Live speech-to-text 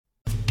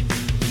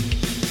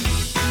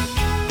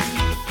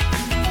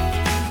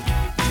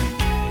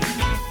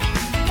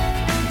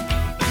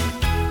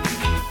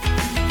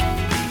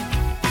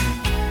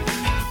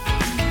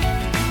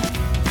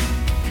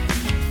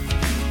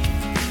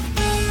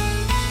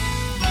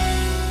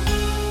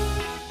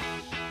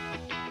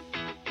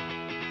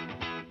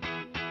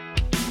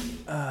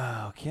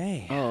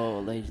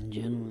ladies and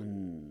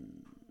gentlemen.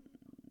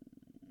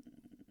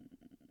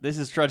 This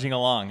is Trudging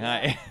Along.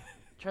 Hi.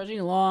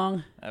 Trudging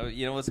along.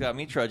 You know what's got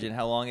me trudging?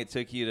 How long it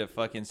took you to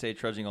fucking say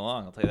Trudging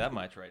Along. I'll tell you that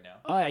much right now.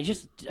 Oh,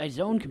 I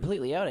zoned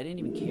completely out. I didn't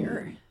even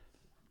care.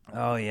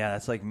 Oh, yeah.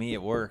 That's like me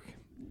at work.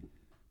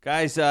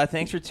 Guys,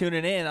 thanks for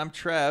tuning in. I'm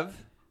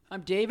Trev.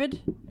 I'm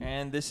David.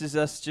 And this is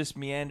us just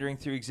meandering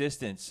through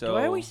existence. So Do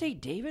I always say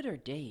David or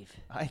Dave?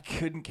 I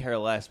couldn't care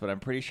less, but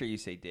I'm pretty sure you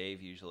say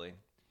Dave usually.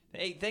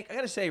 Hey, I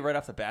got to say right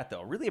off the bat,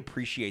 though, really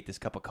appreciate this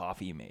cup of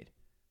coffee you made.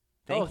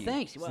 Thank you.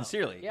 Thanks. Well,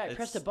 sincerely. Yeah, I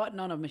pressed a button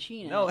on a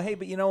machine. No, hey,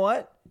 but you know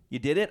what? You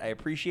did it. I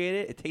appreciate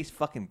it. It tastes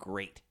fucking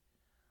great.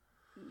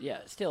 Yeah,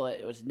 still,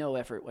 it was no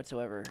effort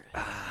whatsoever.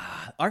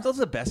 Aren't those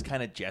the best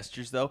kind of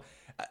gestures, though?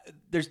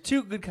 There's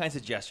two good kinds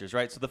of gestures,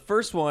 right? So the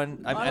first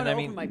one, I mean,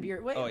 open my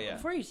beer. Wait, oh yeah.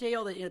 Before you say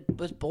all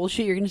this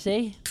bullshit you're gonna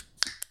say,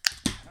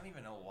 I don't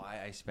even know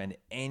why I spend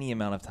any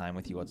amount of time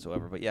with you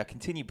whatsoever. But yeah,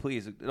 continue,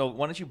 please. No,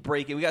 why don't you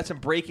break it? We got some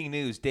breaking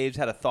news. Dave's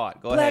had a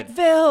thought. Go Black ahead.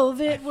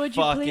 Velvet, would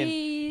you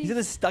please? He's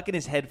been stuck in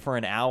his head for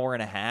an hour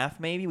and a half,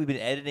 maybe. We've been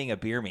editing a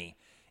Beer Me,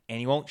 and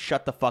he won't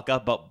shut the fuck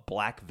up about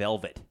Black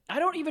Velvet. I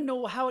don't even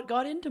know how it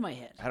got into my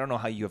head. I don't know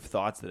how you have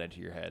thoughts that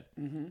enter your head.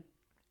 Mm-hmm.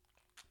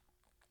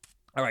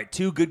 All right,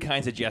 two good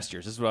kinds of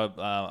gestures. This is what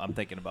I'm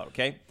thinking about,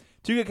 okay?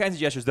 Two good kinds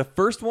of gestures. The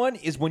first one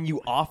is when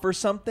you offer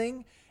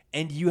something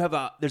and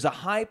there's a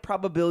high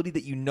probability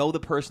that you know the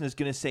person is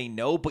going to say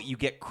no, but you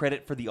get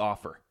credit for the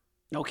offer.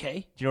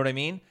 Okay. Do you know what I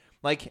mean?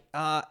 Like,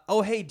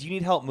 oh, hey, do you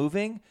need help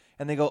moving?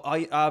 And they go,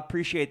 I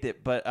appreciate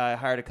it, but I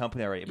hired a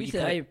company already. But You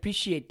said, I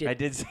appreciate it. I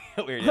did say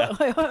it weird, yeah.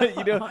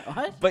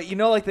 What? But you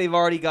know, like they've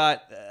already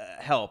got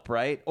help,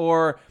 right?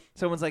 Or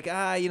someone's like,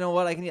 you know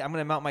what? I'm going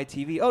to mount my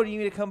TV. Oh, do you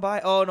need to come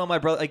by? Oh, no, my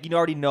brother. Like, you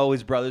already know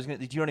his brother's going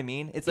to. Do you know what I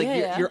mean? It's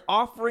like you're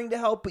offering to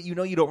help, but you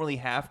know you don't really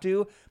have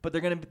to. But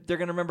they're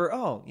gonna remember.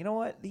 Oh, you know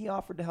what? He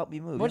offered to help me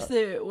move. What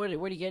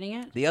are you getting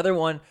at? The other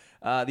one,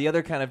 the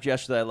other kind of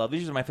gesture that I love.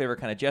 These are my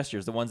favorite kind of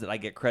gestures. The ones that I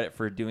get credit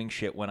for doing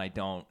shit when I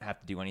don't have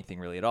to do anything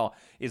really at all.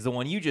 Is the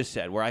one you just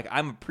said, where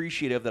I'm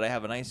appreciative that I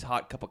have a nice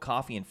hot cup of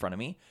coffee in front of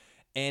me.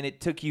 And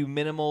it took you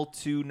minimal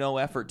to no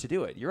effort to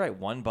do it. You're right,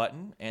 one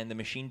button, and the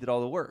machine did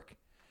all the work.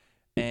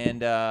 And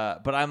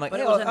but I'm like, but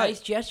it was a nice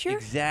gesture.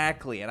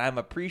 Exactly, and I'm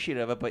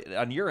appreciative of it. But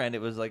on your end,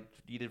 it was like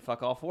you did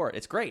fuck all for it.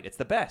 It's great. It's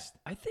the best.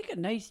 I think a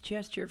nice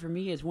gesture for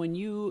me is when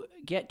you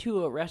get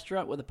to a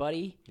restaurant with a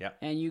buddy,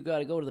 and you got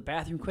to go to the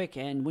bathroom quick,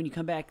 and when you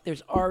come back,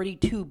 there's already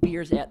 2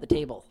 beers at the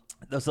table.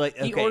 That's like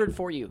he ordered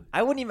for you.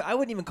 I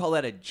wouldn't even call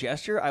that a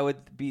gesture. I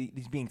would be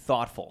being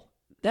thoughtful.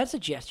 That's a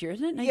gesture,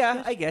 isn't it? Nice yeah,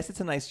 gesture? I guess it's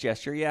a nice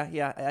gesture. Yeah.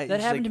 That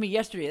happened to me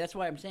yesterday. That's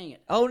why I'm saying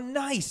it. Oh,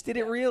 nice. Did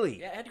it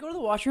really? Yeah, I had to go to the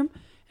washroom,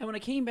 and when I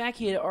came back,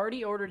 he had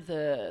already ordered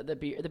the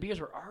beer. The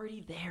beers were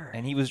already there.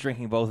 And he was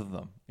drinking both of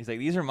them. He's like,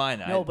 these are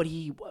mine. No, but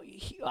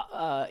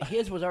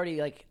his was already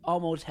like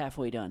almost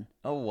halfway done.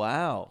 Oh,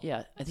 wow.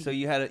 Yeah, I think. So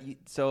you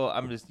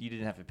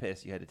didn't have to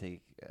piss. You had to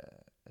take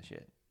a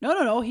shit.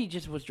 No. He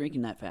just was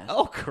drinking that fast.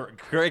 Oh,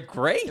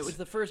 great! It was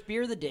the first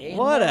beer of the day.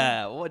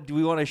 What do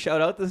we want to shout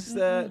out this?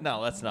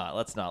 No, let's not.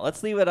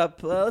 Let's leave it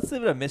up. Let's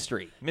leave it a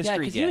mystery. Yeah,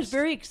 because he was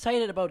very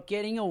excited about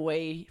getting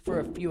away for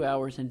a few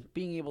hours and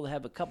being able to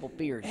have a couple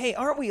beers. Hey,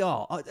 aren't we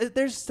all?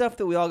 There's stuff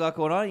that we all got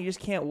going on. You just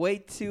can't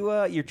wait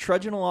to. You're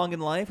trudging along in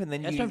life, and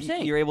then That's what I'm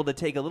saying. You're able to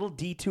take a little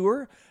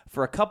detour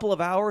for a couple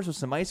of hours with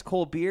some ice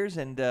cold beers,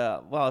 and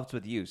well, it's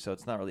with you, so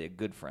it's not really a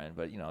good friend,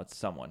 but it's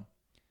someone.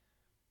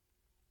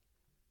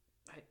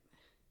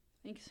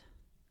 Thanks.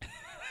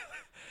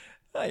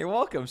 Oh, you're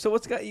welcome. So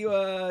what's got you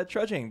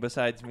trudging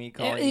besides me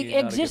calling you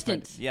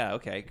existence? Yeah,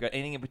 okay. Got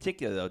anything in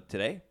particular, though,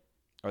 today?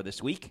 Or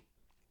this week?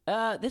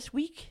 This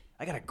week?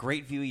 I got a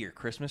great view of your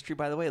Christmas tree,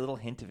 by the way. A little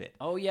hint of it.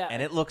 Oh, yeah.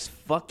 And it looks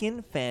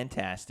fucking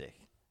fantastic.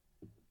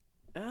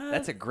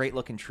 That's a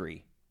great-looking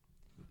tree.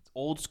 It's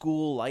old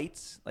school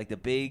lights, like the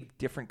big,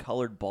 different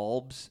colored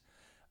bulbs.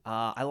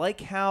 I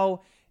like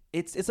how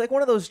it's like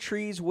one of those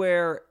trees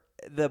where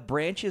the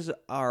branches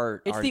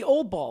are... It's the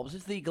old bulbs.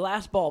 It's the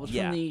glass bulbs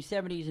Yeah. from the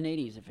 70s and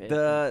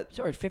 80s.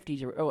 Sorry,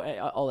 50s or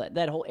all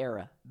that whole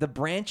era. The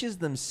branches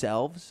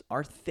themselves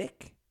are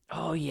thick.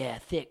 Oh, yeah,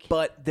 thick.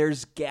 But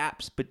there's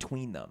gaps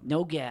between them.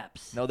 No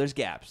gaps. No, there's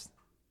gaps.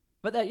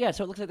 But so it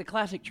looks like the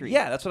classic tree.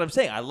 Yeah, that's what I'm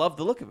saying. I love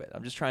the look of it.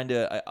 I'm just trying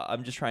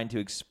to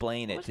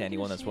explain it to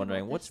anyone that's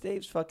wondering, what's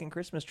Dave's fucking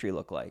Christmas tree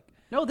look like?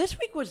 No, this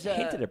week was...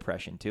 Hint of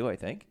depression, too, I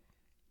think.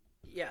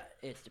 Yeah,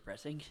 it's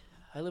depressing.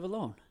 I live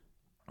alone.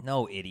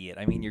 No, idiot.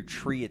 I mean, your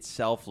tree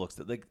itself looks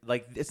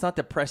like it's not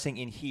depressing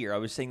in here. I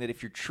was saying that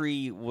if your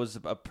tree was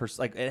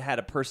it had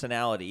a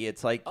personality,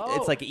 it's like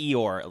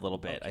Eeyore a little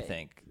bit. Okay. I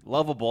think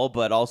lovable,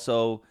 but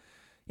also,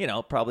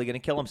 probably going to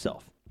kill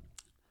himself.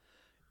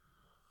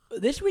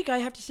 This week, I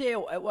have to say,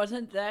 it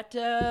wasn't that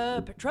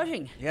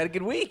trudging. You had a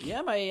good week.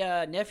 Yeah,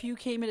 my nephew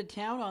came into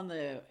town on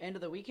the end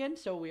of the weekend,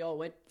 so we all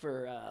went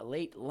for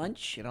late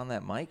lunch. Get on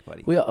that mic,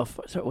 buddy.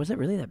 So was it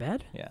really that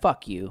bad? Yeah.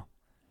 Fuck you.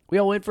 We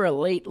all went for a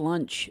late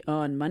lunch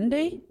on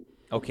Monday,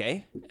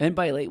 Okay. And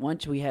by late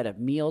lunch, we had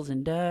meals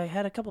and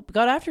had a couple.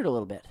 Got after it a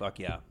little bit. Fuck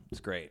yeah, it's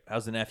great.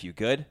 How's the nephew?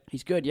 Good.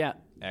 He's good. Yeah.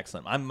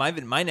 Excellent.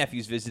 My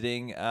nephew's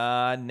visiting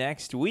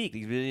next week.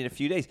 He's visiting in a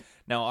few days.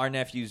 Now, our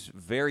nephew's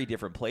very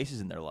different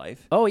places in their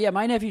life. Oh, yeah.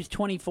 My nephew's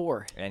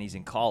 24. And he's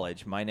in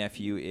college. My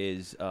nephew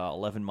is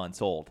 11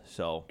 months old.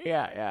 So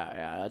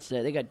Yeah. That's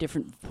they got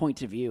different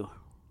points of view.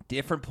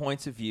 Different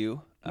points of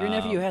view. Your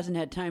nephew hasn't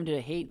had time to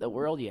hate the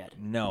world yet.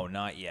 No,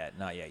 not yet.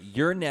 Not yet.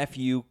 Your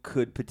nephew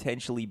could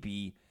potentially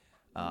be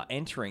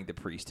entering the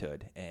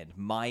priesthood, and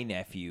my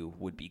nephew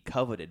would be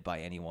coveted by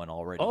anyone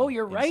already. Oh,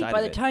 you're right.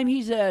 By the time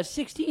he's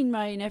 16,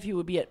 my nephew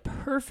would be at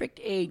perfect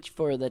age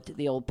for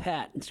the old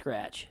pat and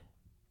scratch.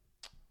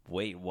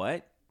 Wait,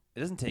 what? It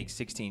doesn't take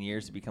 16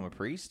 years to become a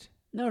priest?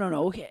 No.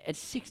 Okay, at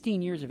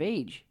 16 years of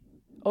age.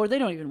 Oh, they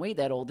don't even wait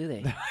that old, do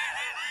they?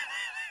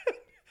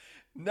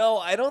 No,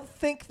 I don't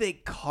think they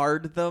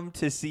card them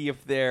to see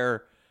if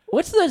they're...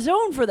 What's the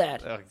zone for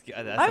that? Oh,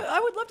 God, I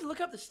would love to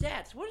look up the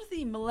stats. What is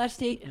the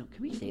molestation?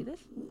 Can we say this?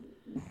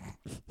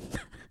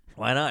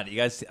 Why not? You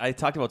guys, I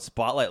talked about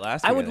Spotlight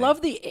last week. I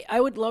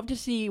would love to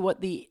see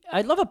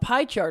I'd love a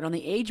pie chart on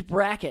the age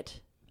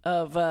bracket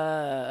of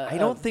I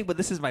don't think, but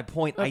this is my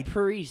point.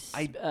 Priest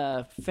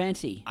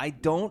fancy. I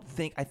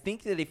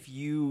think that if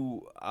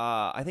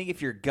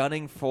you're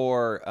gunning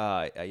for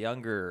a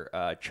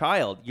younger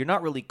child, you're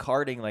not really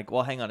carding like,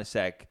 well, hang on a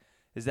sec.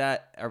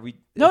 Are we?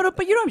 No,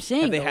 but you know what I'm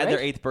saying. Have they had right?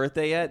 their 8th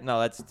birthday yet? No,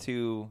 that's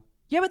too.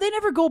 Yeah, but they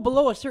never go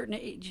below a certain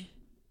age.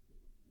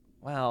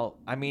 Well,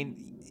 I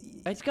mean,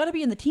 it's got to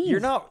be in the teens. You're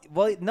not.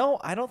 Well,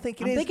 no, I don't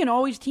think it is. I'm thinking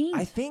always teens.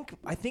 I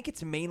think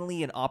it's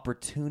mainly an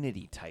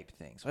opportunity type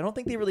thing. So I don't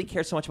think they really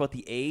care so much about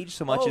the age,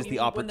 so much as the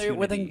opportunity.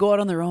 When they can go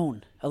out on their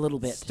own a little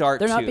bit. They're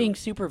not being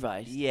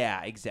supervised.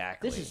 Yeah,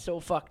 exactly. This is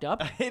so fucked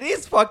up. It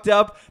is fucked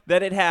up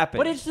that it happened.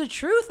 But it's the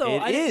truth,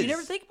 though. It is. You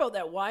never think about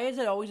that. Why is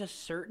it always a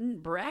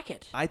certain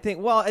bracket? I think.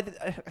 Well,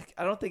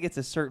 I don't think it's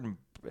a certain.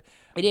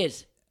 It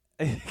is.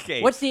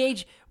 Okay. What's the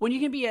age when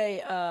you can be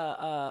a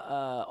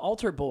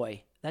altar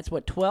boy? That's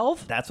what,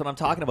 12? That's what I'm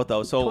talking about,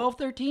 though. So 12,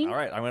 13? All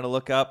right, I'm going to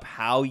look up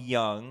how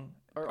young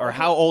or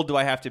how old do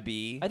I have to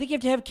be. I think you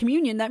have to have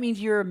communion. That means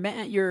you're a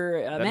man.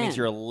 That means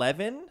you're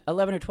 11?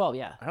 11 or 12,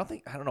 yeah. I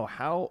don't know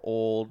how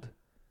old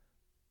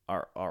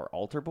are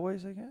altar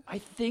boys, I guess? I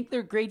think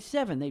they're grade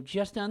 7. They've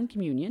just done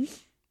communion.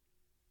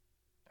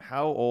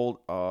 How old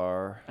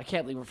are... I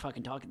can't believe we're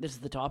fucking talking. This is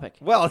the topic.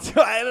 Well,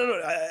 I don't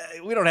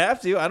know. We don't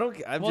have to.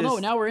 No,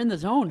 now we're in the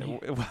zone.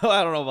 Well,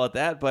 I don't know about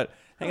that, but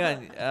hang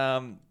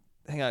on.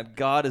 Hang on.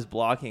 God is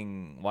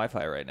blocking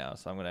Wi-Fi right now,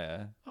 so I'm going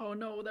to... Oh,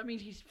 no. That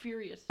means he's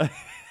furious.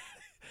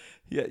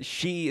 Yeah,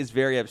 she is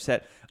very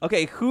upset.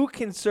 Okay, who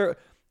can serve...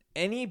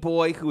 Any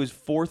boy who is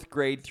 4th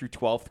grade through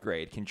 12th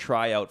grade can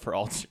try out for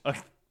altar...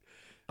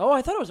 Oh,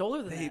 I thought it was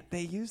older than that.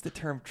 They use the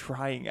term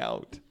trying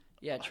out.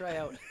 Yeah, try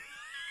out.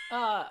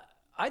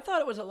 I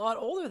thought it was a lot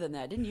older than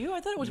that, didn't you?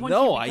 I thought it was when you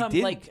become I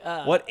didn't. Like...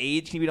 what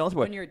age can you be an altar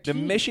boy? When you're a teen.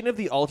 The mission of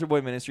the altar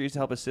boy ministry is to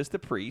help assist the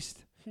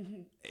priest.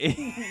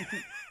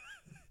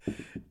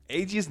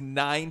 Ages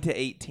 9 to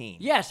 18.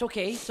 Yes,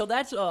 okay. So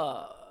that's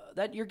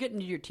that you're getting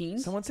to your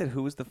teens. Someone said,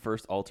 "Who was the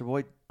first altar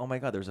boy?" Oh my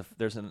God,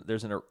 there's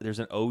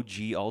an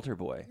OG altar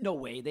boy. No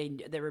way.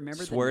 They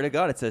remember. Swear to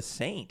God, it's a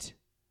saint.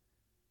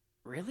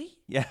 Really?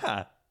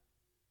 Yeah.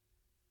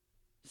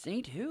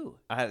 Saint who?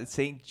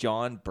 Saint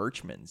John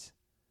Birchmans.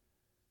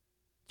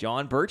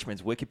 John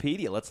Birchmans,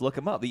 Wikipedia. Let's look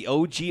him up. The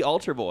OG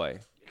altar boy.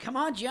 Come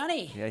on,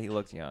 Johnny. Yeah, he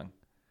looked young.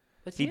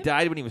 He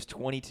died when he was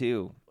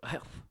 22.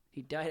 Well,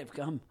 he died of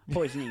gum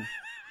poisoning.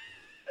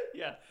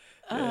 Yeah.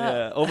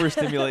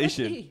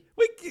 Overstimulation.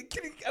 Wait,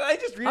 can I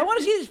just read? I want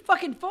to see this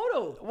fucking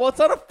photo. Well, it's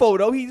not a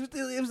photo. It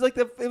was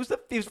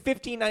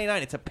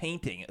 $15.99. It's a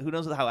painting. Who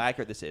knows how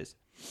accurate this is?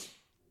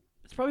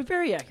 It's probably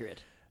very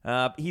accurate.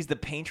 He's the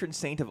patron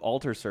saint of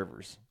altar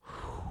servers.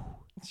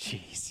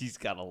 Jeez, he's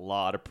got a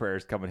lot of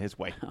prayers coming his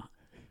way.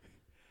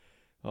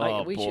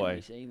 We shouldn't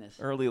be saying this.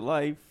 Early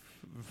life,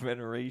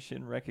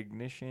 veneration,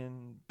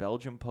 recognition.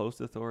 Belgium Post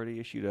Authority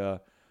issued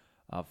a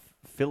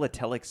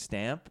philatelic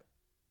stamp.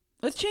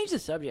 Let's change the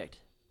subject.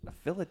 A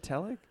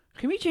philatelic?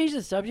 Can we change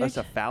the subject? That's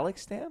a phallic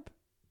stamp?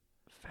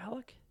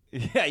 Phallic?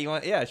 Yeah, you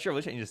want? Yeah, sure.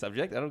 We'll change the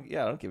subject. I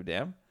don't give a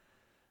damn.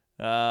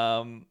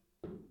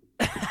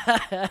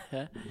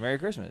 Merry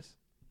Christmas.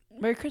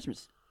 Merry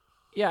Christmas.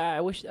 Yeah,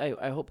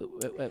 I hope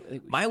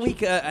it. My week,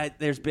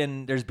 there's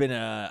been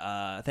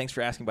a thanks for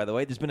asking, by the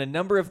way. There's been a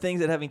number of things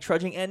that having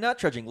trudging and not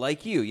trudging,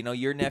 like you. You know,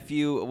 your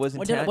nephew was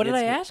in town. What did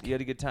I ask? You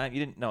had a good time. You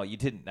didn't. No, you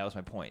didn't. That was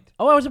my point.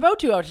 Oh, I was about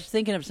to. I was just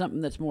thinking of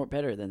something that's more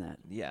better than that.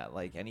 Yeah,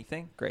 like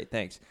anything. Great,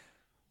 thanks.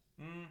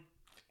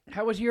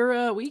 How was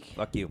your week?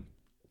 Fuck you.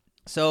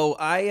 So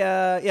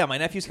my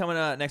nephew's coming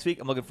next week.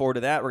 I'm looking forward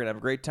to that. We're gonna have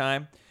a great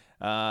time.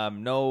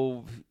 I'm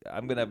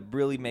gonna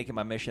really make it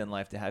my mission in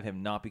life to have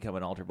him not become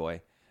an altar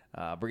boy.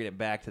 Bringing it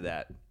back to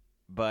that,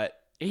 but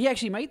he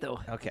actually might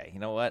though. Okay, you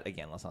know what?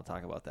 Again, let's not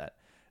talk about that.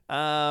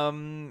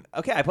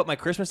 Okay, I put my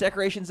Christmas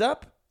decorations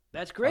up.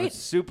 That's great.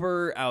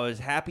 I was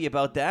happy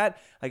about that.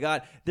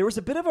 There was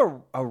a bit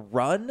of a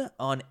run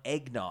on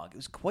eggnog. It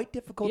was quite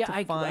difficult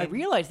to find. I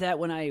realized that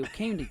when I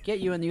came to get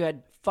you and you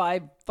had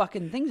 5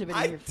 fucking things of it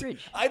in your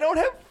fridge. I don't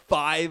have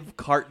 5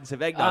 cartons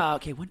of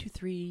eggnog. Okay, 1, 2,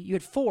 3. You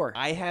had 4.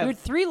 You had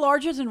 3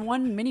 larges and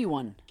 1 mini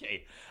one.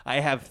 Okay, I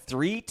have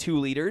 3 2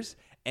 liters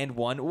and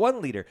 1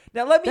 1 liter.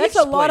 Now let me That's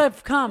explain. a lot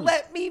of cum.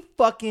 Let me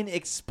fucking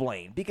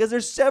explain, because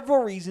there's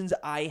several reasons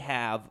I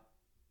have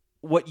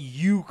what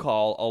you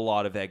call a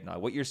lot of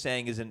eggnog. What you're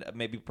saying is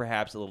maybe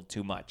perhaps a little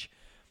too much,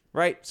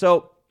 right?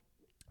 So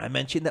I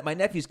mentioned that my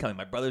nephew's coming.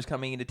 My brother's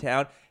coming into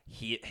town.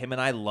 Him and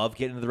I love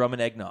getting into the rum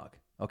and eggnog,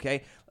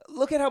 okay?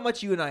 Look at how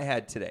much you and I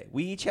had today.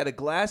 We each had a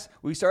glass.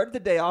 We started the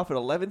day off at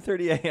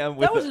 11:30 a.m.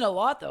 That wasn't a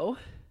lot, though.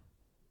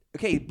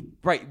 Okay,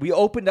 right. We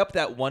opened up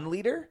that 1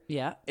 liter.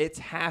 Yeah. It's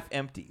half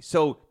empty.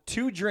 So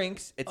 2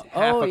 drinks, it's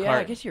half a carton.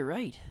 I guess you're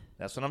right.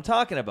 That's what I'm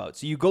talking about.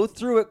 So you go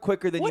through it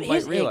quicker than you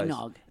might realize.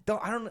 Eggnog?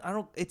 I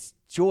don't. It's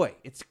joy.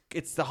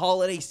 It's the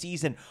holiday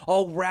season,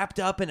 all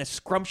wrapped up in a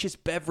scrumptious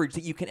beverage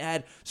that you can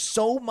add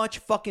so much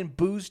fucking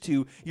booze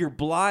to. You're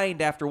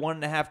blind after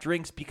 1.5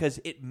 drinks because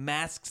it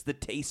masks the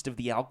taste of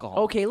the alcohol.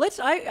 Okay,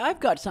 I've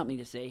got something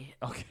to say.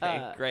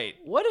 Okay, great.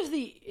 What's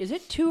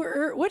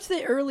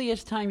the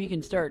earliest time you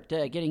can start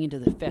getting into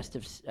the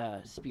festive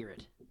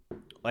spirit?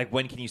 Like,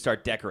 when can you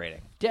start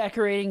decorating?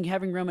 Decorating,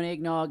 having rum and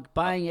eggnog,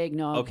 buying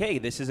eggnog. Okay,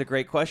 this is a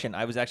great question.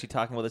 I was actually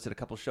talking about this at a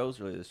couple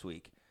shows earlier this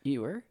week.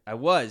 You were? I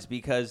was,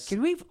 because...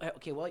 Can we...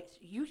 Okay, well,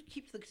 you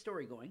keep the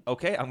story going.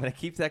 Okay, I'm going to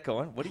keep that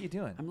going. What are you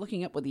doing? I'm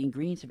looking up what the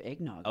ingredients of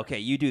eggnog are. Okay,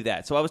 you do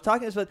that. So I was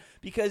talking about...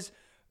 Because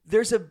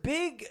there's a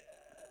big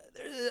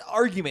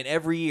argument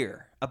every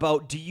year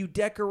about, do you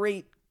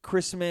decorate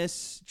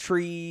Christmas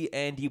tree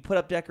and do you put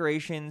up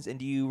decorations and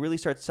do you really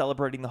start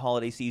celebrating the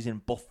holiday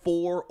season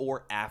before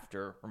or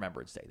after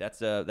Remembrance Day? That's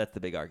the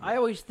big argument. I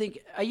always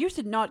think... I used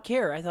to not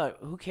care. I thought,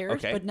 who cares?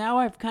 Okay. But now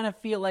I kind of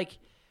feel like...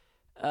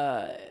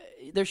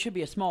 there should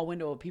be a small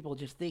window of people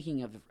just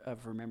thinking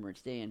of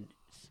Remembrance Day and,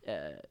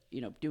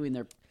 doing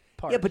their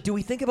part. Yeah, but do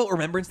we think about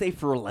Remembrance Day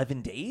for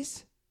 11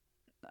 days?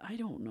 I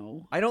don't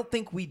know. I don't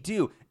think we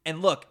do.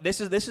 And look, this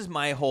is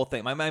my whole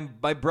thing.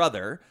 My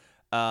brother,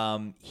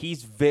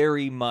 he's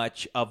very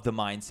much of the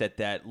mindset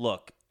that,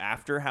 look,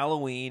 after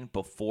Halloween,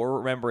 before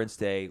Remembrance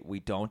Day, we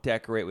don't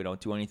decorate, we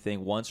don't do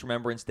anything. Once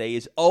Remembrance Day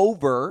is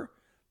over,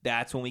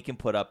 that's when we can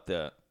put up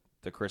the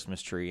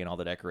Christmas tree and all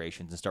the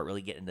decorations and start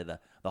really getting into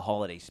the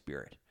holiday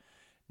spirit.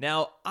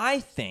 Now,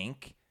 I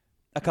think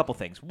a couple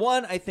things.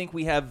 One, I think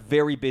we have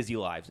very busy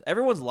lives.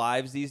 Everyone's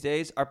lives these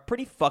days are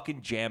pretty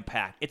fucking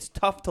jam-packed. It's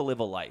tough to live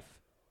a life,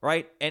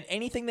 right? And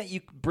anything that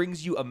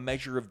brings you a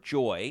measure of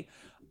joy,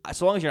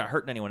 so long as you're not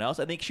hurting anyone else,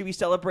 I think should be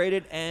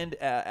celebrated and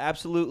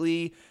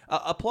absolutely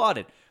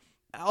applauded.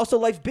 Also,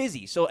 life's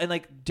busy. So, and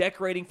like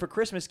decorating for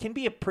Christmas can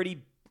be a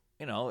pretty,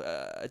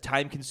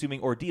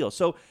 time-consuming ordeal.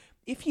 So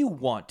if you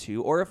want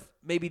to, or if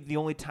maybe the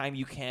only time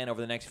you can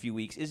over the next few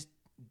weeks is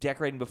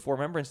decorating before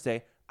Remembrance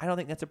Day, I don't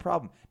think that's a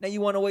problem. Now,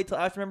 you want to wait till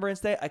after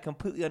Remembrance Day? I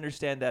completely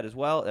understand that as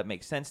well. That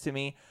makes sense to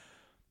me.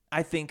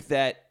 I think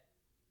that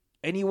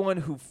anyone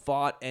who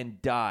fought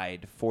and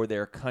died for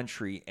their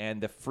country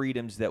and the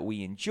freedoms that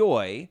we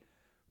enjoy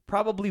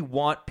probably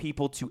want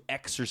people to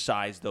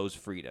exercise those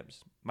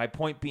freedoms. My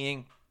point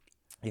being,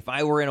 if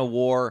I were in a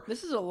war...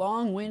 This is a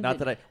long-winded... Not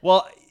that I...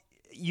 Well,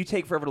 you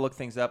take forever to look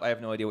things up. I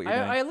have no idea what you're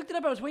doing. I looked it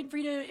up. I was waiting for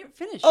you to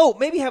finish. Oh,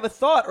 maybe have a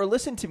thought or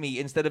listen to me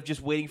instead of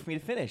just waiting for me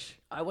to finish.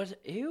 I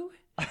wasn't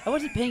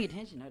paying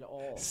attention at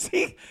all.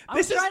 See, I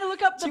was trying to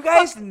look up the... Do you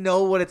guys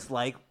know what it's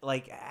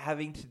like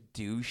having to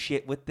do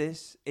shit with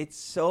this? It's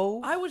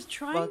so... I was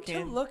trying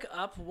to look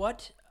up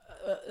what...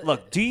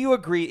 Look, do you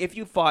agree, if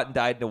you fought and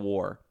died in a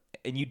war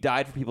and you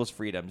died for people's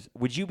freedoms,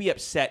 would you be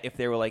upset if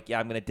they were like, yeah,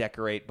 I'm going to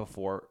decorate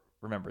before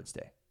Remembrance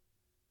Day?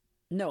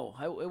 No,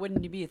 it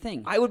wouldn't be a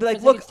thing. I would be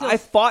like, look, I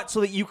fought so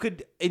that you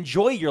could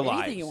enjoy your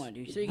lives. Anything you want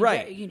to do. So you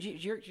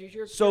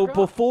can so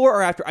before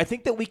or after, I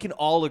think that we can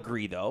all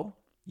agree, though,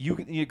 you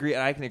agree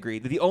and I can agree,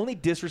 that the only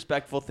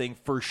disrespectful thing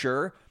for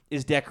sure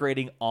is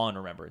decorating on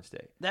Remembrance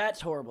Day. That's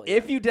horrible.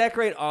 If you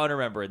decorate on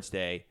Remembrance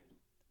Day,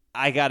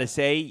 I got to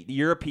say,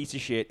 you're a piece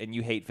of shit and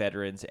you hate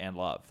veterans and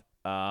love.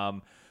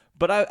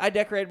 But I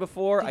decorated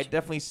before. I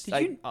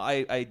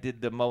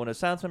did the moment of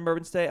silence on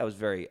Remembrance Day.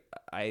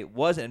 I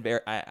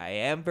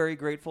am very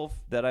grateful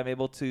that I'm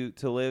able to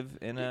live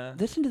in a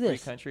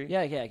great country.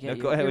 Yeah. No,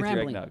 go ahead with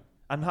your eggnog.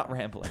 I'm not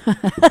rambling.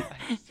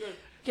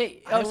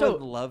 Okay. I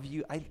would love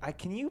you.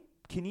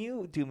 Can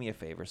you do me a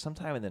favor?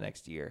 Sometime in the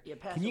next year,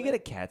 can you get a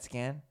CAT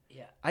scan?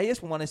 Yeah. I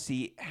just want to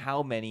see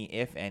how many,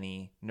 if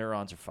any,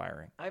 neurons are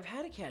firing. I've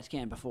had a CAT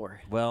scan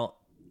before. Well,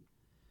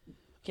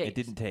 it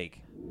didn't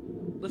take.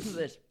 Listen to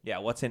this. Yeah,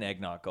 what's in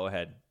eggnog? Go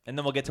ahead. And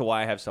then we'll get to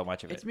why I have so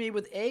much of it. It's made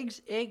with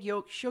eggs, egg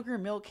yolk, sugar,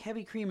 milk,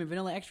 heavy cream, and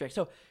vanilla extract.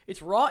 So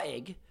it's raw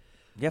egg.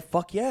 Yeah,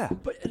 fuck yeah.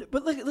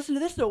 But listen to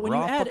this, though. When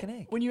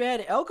you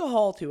add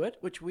alcohol to it,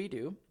 which we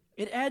do,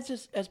 it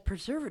adds as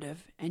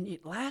preservative, and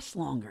it lasts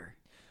longer.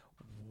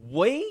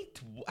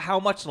 Wait, how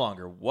much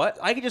longer? What?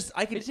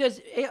 It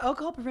says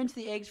alcohol prevents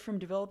the eggs from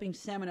developing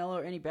salmonella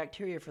or any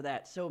bacteria for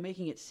that, so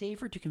making it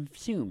safer to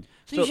consume.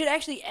 So you should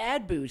actually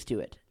add booze to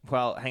it.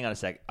 Well, hang on a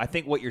sec. I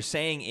think what you're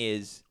saying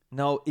is,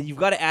 no, you've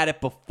got to add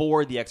it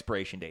before the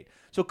expiration date.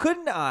 So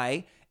couldn't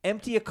I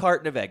empty a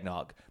carton of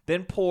eggnog,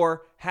 then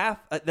pour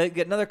then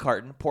get another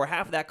carton, pour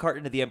half of that carton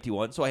into the empty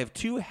one, so I have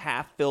 2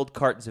 half-filled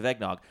cartons of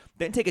eggnog,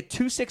 then take a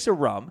 2/6 of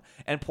rum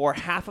and pour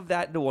half of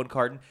that into one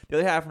carton, the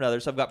other half another,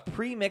 so I've got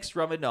pre-mixed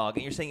rum and nog,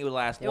 and you're saying it would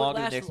last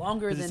longer than...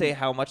 Does it say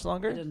how much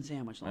longer? It doesn't say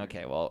how much longer.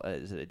 Okay, well,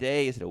 is it a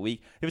day? Is it a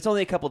week? If it's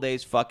only a couple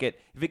days, fuck it.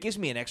 If it gives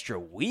me an extra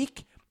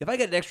week, if I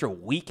get an extra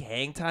week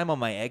hang time on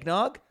my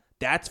eggnog,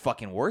 that's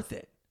fucking worth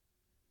it.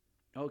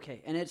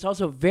 Okay, and it's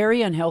also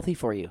very unhealthy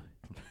for you.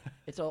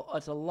 It's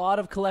a lot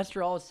of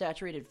cholesterol,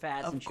 saturated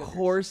fats, and sugars. Of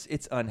course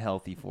it's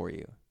unhealthy for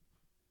you.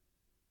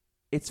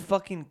 It's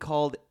fucking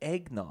called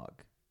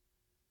eggnog.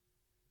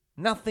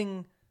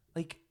 Nothing,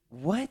 like,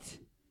 what?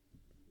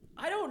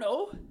 I don't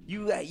know.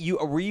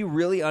 Were you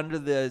really under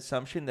the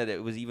assumption that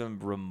it was even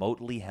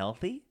remotely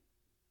healthy?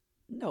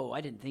 No, I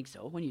didn't think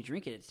so. When you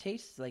drink it, it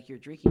tastes like you're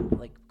drinking,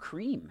 like,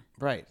 cream.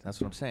 Right, that's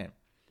what I'm saying.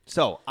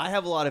 So, I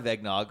have a lot of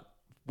eggnog.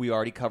 We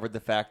already covered the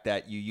fact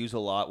that you use a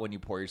lot when you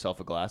pour yourself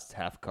a glass. It's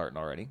half a carton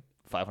already.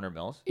 500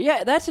 mils.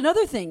 Yeah, that's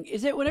another thing.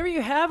 Is that whenever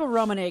you have a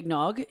rum and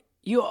eggnog,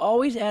 you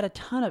always add a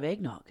ton of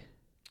eggnog.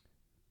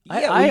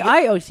 Yeah,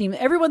 I always see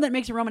everyone that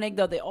makes a rum and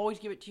eggnog, they always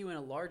give it to you in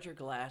a larger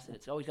glass, and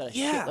it's always got a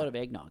shitload of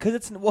eggnog. Because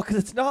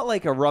it's not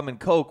like a rum and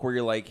Coke where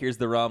you're like, here's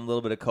the rum, a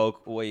little bit of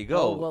Coke, away you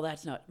go. Oh, well,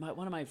 that's not.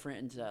 One of my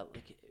friends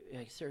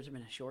serves them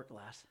in a short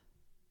glass.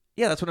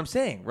 Yeah, that's what I'm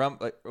saying.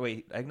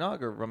 Wait,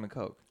 eggnog or rum and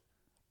Coke?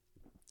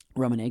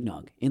 Rum and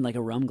eggnog in like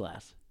a rum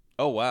glass.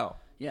 Oh, wow.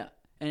 Yeah,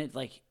 and it's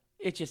like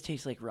it just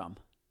tastes like rum.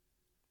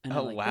 And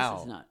wow.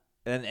 This is not.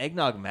 And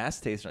eggnog mass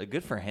tastes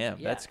good for him.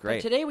 Yeah, that's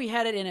great. Today we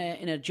had it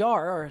in a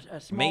jar or a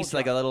small jar.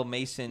 Like a little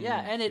mason jar. Yeah,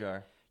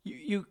 and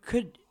you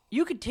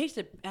could taste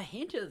a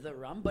hint of the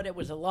rum, but it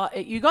was a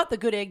lot. You got the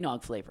good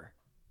eggnog flavor.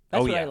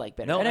 That's what I like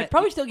better. And it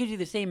probably still gives you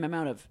the same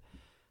amount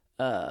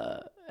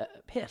of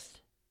piss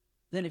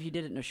than if you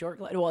did it in a short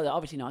glass. Well,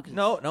 obviously not.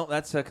 No,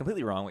 that's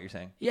completely wrong what you're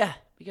saying. Yeah,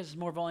 because it's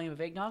more volume of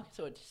eggnog,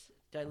 so it's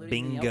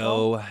diluting the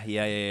alcohol. Bingo.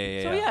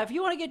 Yeah. So yeah, if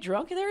you want to get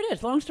drunk, there it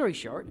is. Long story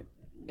short.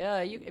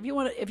 If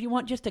you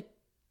want just a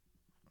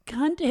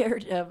container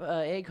of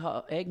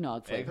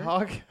eggnog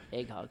flavor,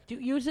 eggnog,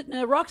 use it in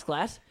a rocks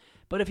glass.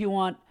 But if you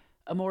want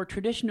a more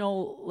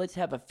traditional, let's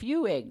have a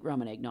few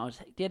rum and eggnogs,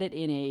 get it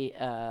in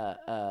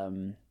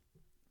a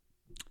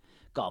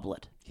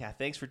goblet. Yeah,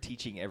 thanks for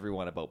teaching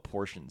everyone about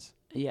portions.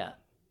 Yeah,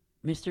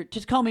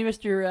 just call me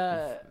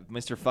Mr.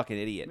 Mr. fucking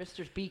idiot,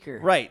 Mr. Beaker.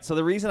 Right. So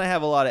the reason I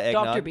have a lot of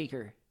eggnog, Dr.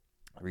 Beaker.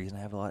 The reason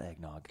I have a lot of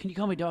eggnog. Can you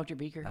call me Dr.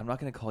 Beaker? I'm not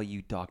going to call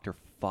you Dr.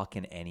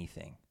 fucking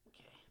anything.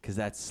 Because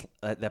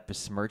that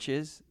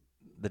besmirches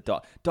the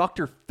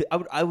Dr.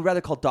 I would rather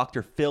call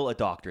Dr. Phil a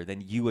doctor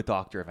than you a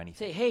doctor of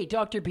anything. Say, hey,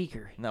 Dr.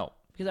 Beaker. No.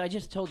 Because I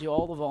just told you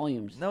all the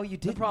volumes. No, you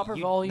didn't. The proper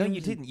volumes. No,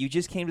 you didn't. You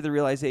just came to the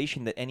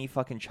realization that any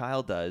fucking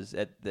child does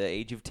at the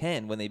age of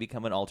 10 when they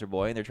become an altar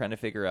boy and they're trying to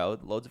figure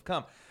out loads of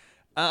cum.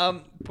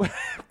 How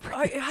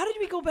did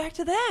we go back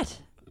to that?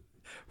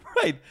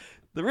 Right.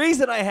 The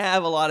reason I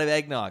have a lot of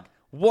eggnog.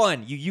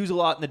 1, you use a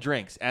lot in the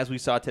drinks, as we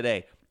saw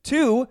today.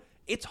 2,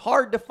 it's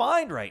hard to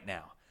find right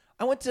now.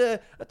 I went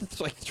to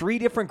like 3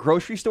 different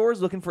grocery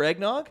stores looking for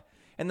eggnog,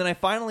 and then I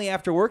finally,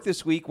 after work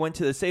this week, went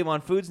to the Save On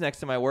Foods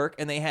next to my work,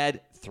 and they had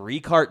 3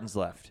 cartons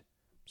left.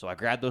 So I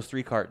grabbed those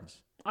 3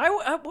 cartons.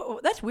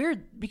 That's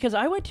weird, because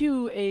I went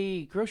to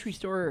a grocery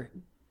store,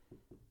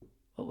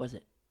 what was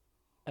it?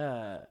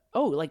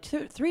 Like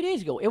 3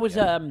 days ago. It was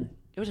a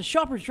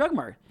Shoppers Drug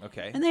Mart.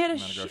 Okay. And they had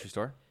not a grocery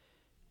store?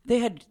 They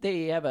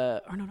have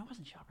a... Oh, no, it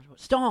wasn't Shoppers.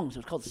 Stongs. It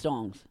was called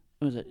Stongs.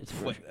 It's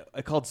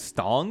called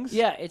Stongs?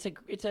 Yeah, it's a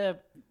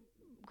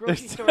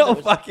grocery store. There's no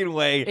fucking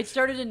way. It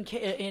started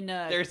in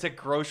there's a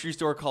grocery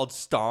store called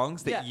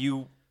Stongs that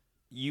you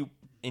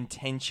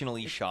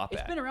intentionally shop at.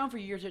 It's been around for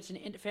years. It's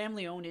a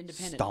family-owned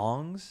independent.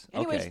 Stongs?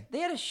 Anyways, okay. They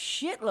had a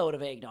shitload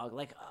of eggnog,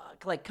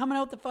 like coming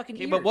out the fucking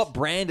ears. But what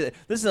brand?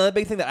 This is another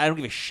big thing that I don't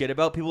give a shit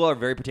about. People are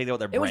very particular about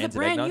their brands. It was the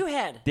brand you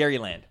had.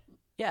 Dairyland.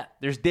 Yeah.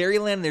 There's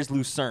Dairyland and there's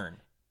Lucerne.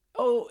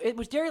 Oh, it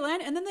was Dairyland,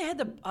 and then they had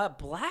the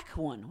black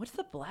one. What's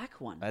the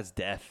black one? That's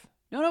Death.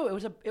 No, it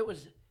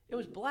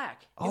was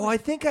black. I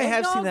think I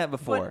have seen that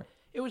before.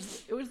 It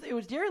was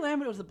Dairyland,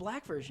 but it was the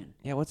black version.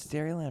 Yeah, what's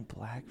Dairyland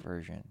black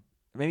version?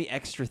 Maybe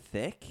extra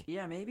thick?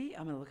 Yeah, maybe.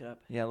 I'm gonna look it up.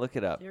 Yeah, look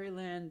it up.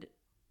 Dairyland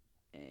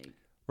egg.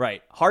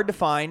 Right, hard to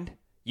find.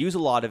 Use a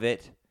lot of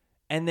it.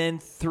 And then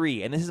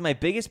 3, and this is my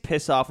biggest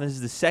piss off, and this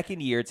is the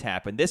second year it's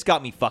happened. This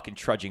got me fucking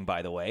trudging,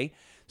 by the way.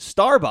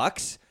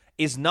 Starbucks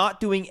is not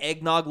doing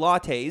eggnog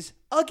lattes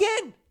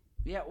again.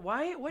 Yeah,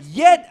 why?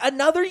 Yet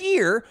another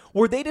year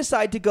where they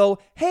decide to go,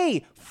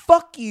 hey,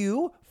 fuck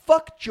you,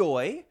 fuck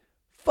joy,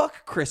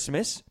 fuck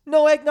Christmas,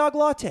 no eggnog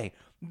latte.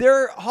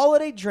 Their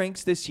holiday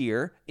drinks this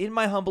year, in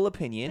my humble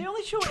opinion,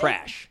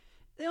 trash.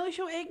 They only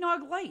show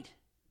eggnog light.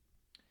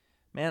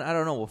 Man, I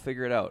don't know. We'll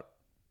figure it out.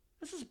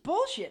 This is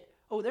bullshit.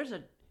 Oh, there's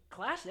a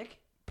classic.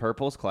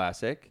 Purple's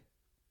classic.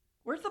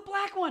 Where's the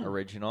black one?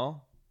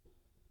 Original.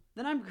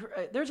 Then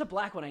there's a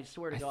black one. I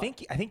swear to God.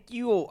 I think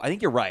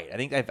you're right. I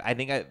think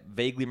I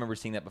vaguely remember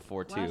seeing that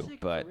before classic, too,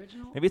 but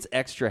original? maybe it's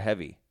extra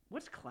heavy.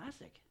 What's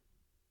classic?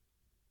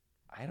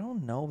 I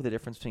don't know the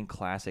difference between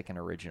classic and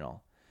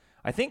original.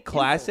 I think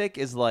classic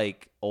is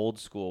like old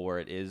school where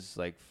it is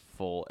like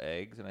full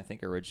eggs, and I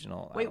think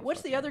original. Wait,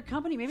 what's the other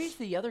company? Maybe it's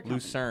the other company.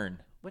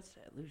 Lucerne. What's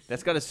that? Lucerne.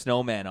 That's got a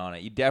snowman on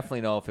it. You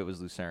definitely know if it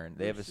was Lucerne.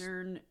 They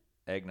Lucerne. have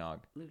a eggnog.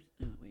 Wait.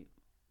 Lucerne. Lucerne.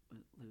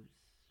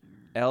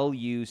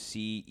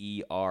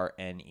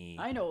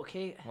 I know.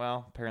 Okay.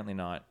 Well, apparently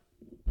not.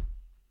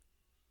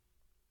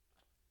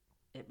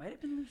 It might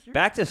have been Lucerne.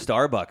 Back to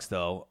Starbucks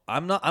though.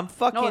 I'm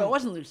fucking. No, it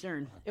wasn't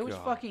Lucerne. It was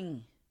God.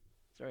 fucking.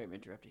 Sorry, I'm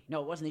interrupting.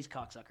 No, it wasn't these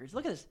cocksuckers.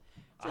 Look at this.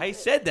 I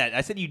said that.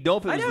 I said you know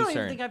if it was I don't Lucerne.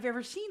 even think I've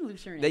ever seen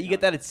Lucerne. That you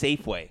get that at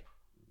Safeway.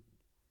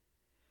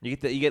 You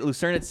get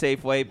Lucerne at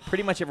Safeway.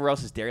 Pretty much everywhere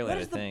else is Dairyland. What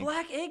is I think. the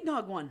black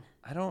eggnog one?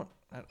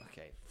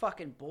 Okay.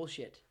 Fucking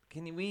bullshit.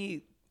 Can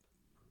we?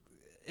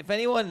 If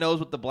anyone knows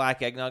what the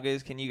black eggnog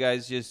is, can you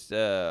guys just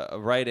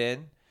write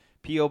in?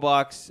 P.O.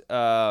 Box Wait,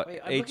 I'm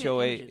looking at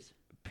HOA. images.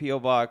 P.O.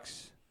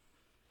 Box.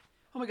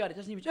 Oh my God! It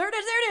doesn't even. There it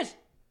is! There it is!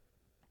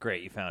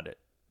 Great, you found it.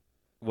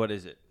 What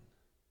is it?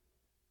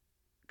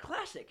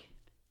 Classic.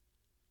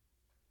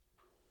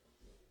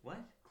 What?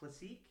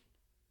 Classique?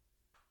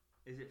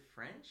 Is it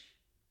French?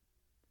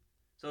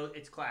 So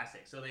it's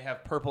classic. So they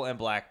have purple and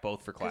black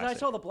both for classic. Because I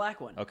saw the black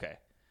one. Okay.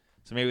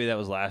 So maybe that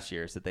was last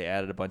year's that they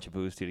added a bunch of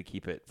booze to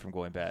keep it from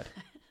going bad.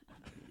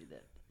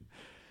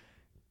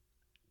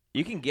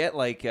 You can get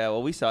like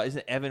what we saw.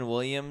 Isn't Evan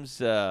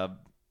Williams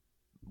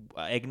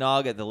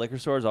eggnog at the liquor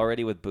stores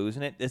already with booze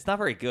in it? It's not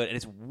very good, and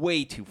it's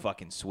way too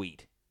fucking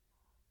sweet.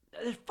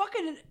 It's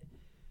fucking.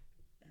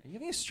 Are you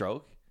having a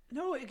stroke?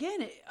 No,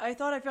 again, I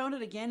thought I found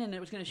it again, and it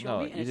was going to show No,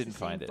 me, and you it's didn't the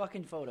same find it.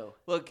 fucking photo.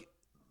 Look,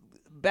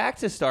 back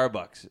to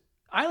Starbucks.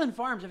 Island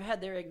Farms, I've had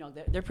their eggnog.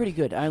 They're pretty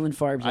good. Island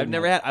Farms.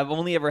 I've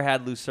only ever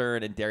had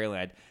Lucerne and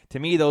Dairyland. To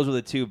me, those were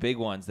the two big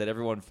ones that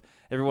everyone.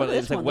 Look at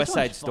It's this like one. West This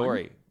Side one's fun.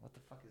 Story. What the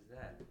fuck is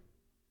that?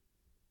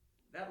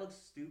 That looks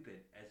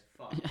stupid as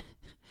fuck.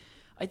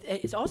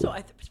 It's also,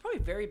 it's probably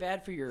very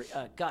bad for your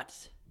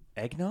guts.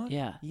 Eggnog?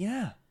 Yeah.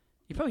 Yeah.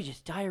 You probably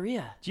just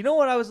diarrhea. Do you know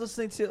what I was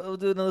listening to? I'll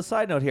do another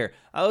side note here.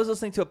 I was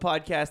listening to a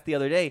podcast the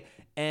other day,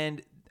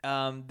 and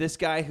this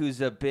guy who's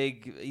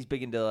he's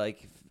big into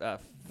like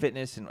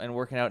fitness and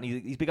working out, and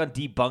he's big on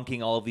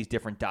debunking all of these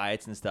different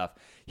diets and stuff.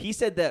 He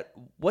said that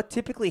what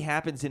typically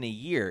happens in a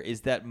year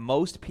is that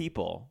most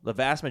people, the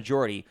vast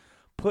majority,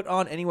 put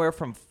on anywhere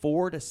from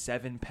 4 to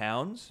 7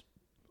 pounds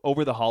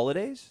over the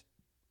holidays.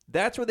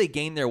 That's where they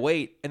gain their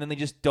weight, and then they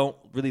just don't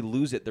really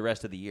lose it the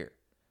rest of the year.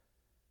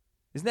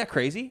 Isn't that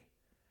crazy?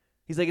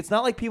 He's like, it's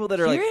not like people that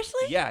are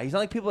Seriously? like, yeah, he's not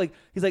like people like,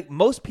 he's like,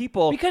 most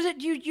people. Because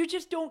you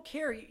just don't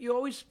care. You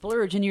always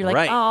splurge, and you're like,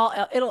 Right.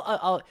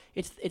 oh,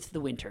 it's the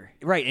winter.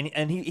 Right,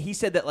 and he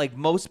said that like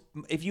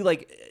if you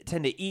like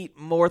tend to eat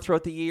more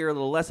throughout the year, a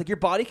little less, like your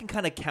body can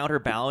kind of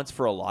counterbalance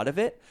for a lot of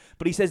it.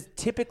 But he says,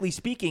 typically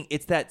speaking,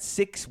 it's that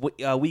 6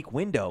 week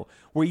window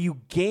where you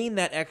gain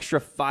that extra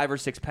 5 or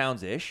 6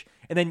 pounds ish,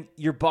 and then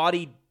your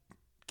body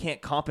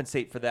can't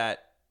compensate for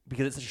that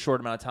because it's such a short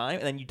amount of time,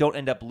 and then you don't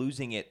end up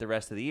losing it the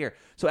rest of the year.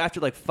 So after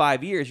like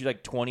 5 years, you're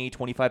like 20,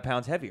 25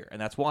 pounds heavier, and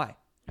that's why.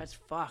 That's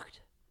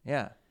fucked.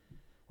 Yeah.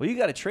 Well, you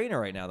got a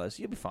trainer right now, though, so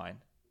you'll be fine.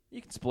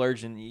 You can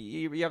splurge, and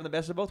you're having the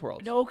best of both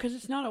worlds. No, because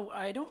it's not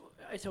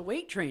it's a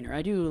weight trainer.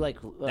 I do like.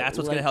 That's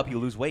what's going to help you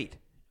lose weight.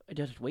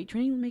 Does weight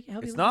training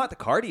help you? It's not the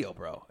cardio,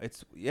 bro.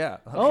 It's, yeah.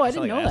 Oh, I It's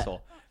didn't like an know that.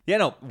 asshole. Yeah,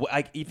 no.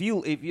 If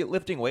you're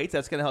lifting weights,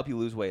 that's going to help you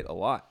lose weight a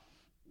lot.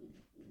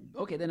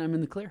 Okay, then I'm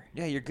in the clear.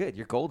 Yeah, you're good.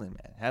 You're golden,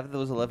 man. Have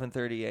those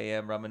 11:30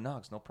 a.m. rum and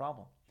nogs, no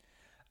problem.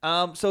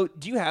 So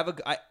do you have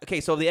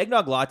so the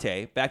eggnog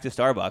latte, back to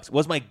Starbucks,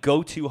 was my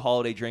go-to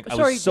holiday drink. I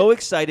was so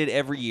excited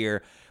every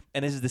year,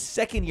 and this is the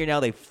second year now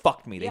they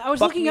fucked me. I was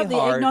looking up the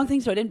eggnog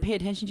thing, so I didn't pay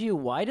attention to you.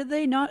 Why did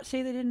they not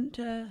say they didn't?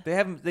 They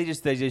haven't. They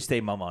just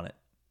stay mum on it.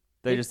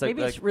 They just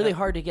maybe it's really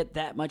hard to get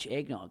that much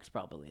eggnog. Is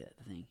probably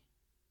the thing.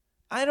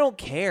 I don't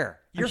care.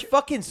 You're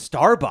fucking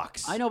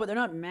Starbucks. I know, but they're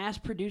not mass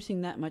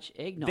producing that much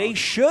eggnog. They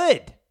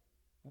should.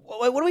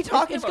 What are we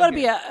talking It's about?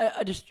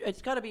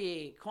 It's got to be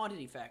a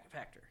quantity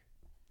factor.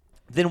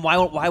 Then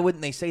why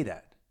wouldn't they say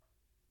that?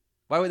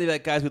 Why would they be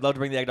like, guys, we'd love to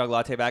bring the eggnog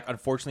latte back.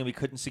 Unfortunately, we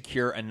couldn't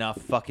secure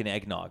enough fucking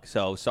eggnog.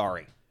 So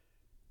sorry.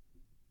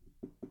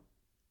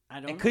 I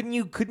don't. Couldn't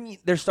you?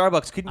 They're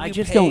Starbucks. Couldn't you? I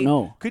just don't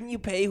know. Couldn't you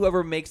pay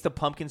whoever makes the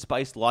pumpkin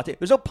spice latte?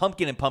 There's no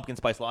pumpkin in pumpkin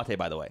spice latte,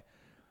 by the way.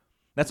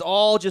 That's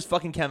all just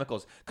fucking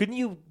chemicals. Couldn't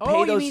you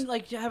pay those? You mean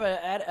like to have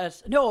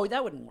no,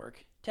 that wouldn't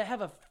work. To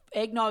have a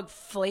eggnog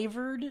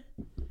flavored?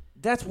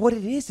 That's what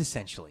it is,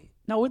 essentially.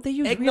 No, what they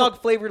use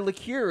eggnog flavored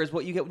liqueur is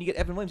what you get when you get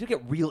Evan Williams. You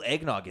get real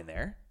eggnog in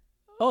there.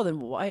 Oh, then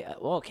why?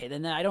 Well, okay,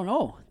 then I don't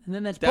know. And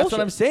then that's what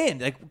I'm saying.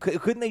 Like,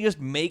 couldn't they just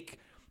make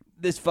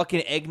this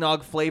fucking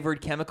eggnog flavored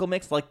chemical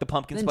mix like the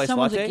pumpkin spice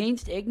someone's latte?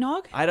 Against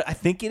eggnog? I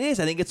think it is.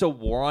 I think it's a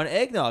war on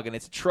eggnog, and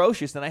it's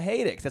atrocious, and I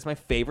hate it because that's my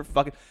favorite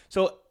fucking.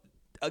 So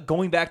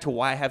going back to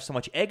why I have so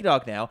much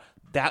eggnog now,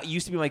 that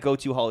used to be my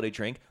go-to holiday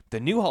drink. The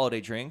new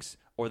holiday drinks,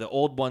 or the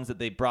old ones that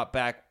they brought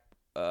back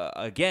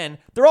again,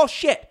 they're all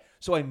shit.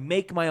 So I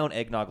make my own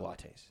eggnog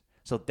lattes.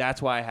 So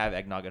that's why I have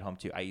eggnog at home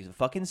too. I use a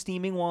fucking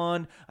steaming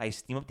wand. I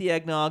steam up the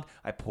eggnog.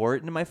 I pour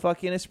it into my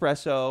fucking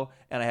espresso,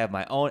 and I have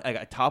my own.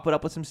 I top it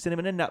up with some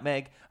cinnamon and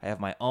nutmeg. I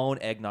have my own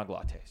eggnog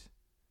lattes.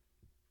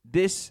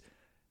 This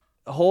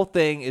whole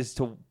thing is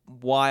to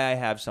why I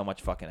have so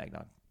much fucking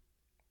eggnog.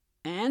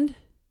 And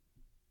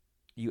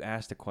you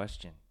asked a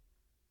question.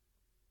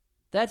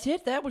 That's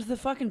it? That was the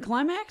fucking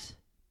climax?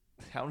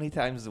 How many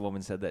times has a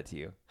woman said that to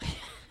you?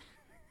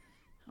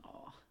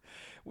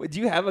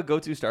 Do you have a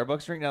go-to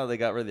Starbucks drink now that they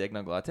got rid of the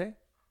eggnog latte?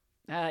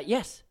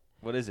 Yes.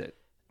 What is it?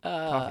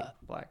 Coffee,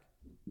 black.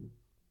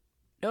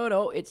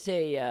 No, it's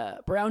a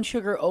brown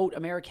sugar oat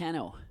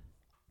Americano.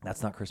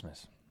 That's not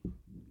Christmas.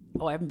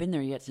 Oh, I haven't been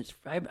there yet since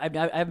I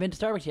haven't been to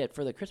Starbucks yet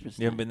for the Christmas.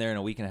 You haven't been there in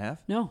a week and a half?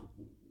 No.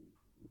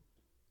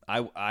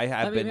 I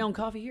have I've been my own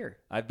coffee here.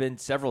 I've been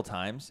several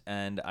times,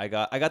 and I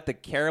got the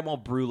caramel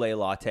brulee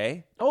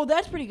latte. Oh,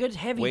 that's pretty good. It's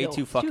heavy. Way though.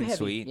 too fucking heavy.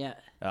 sweet.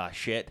 Yeah.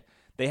 Shit.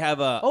 They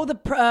have a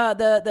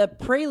the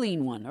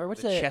praline one, or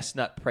what's the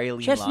chestnut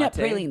praline chestnut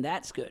latte. praline?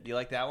 That's good. Do you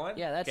like that one?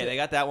 Yeah, that's okay. it. They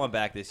got that one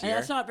back this year. And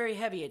that's not very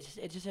heavy.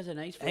 It just has a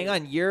nice flavor. Hang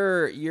on,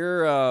 your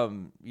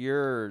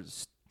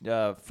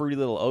fruity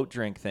little oat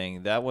drink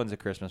thing. That one's a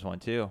Christmas one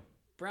too.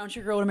 Brown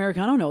sugar oat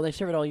Americano? No, they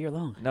serve it all year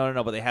long.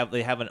 No. But they have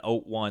an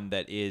oat one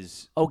that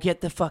is. Oh,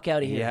 get the fuck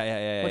out of here!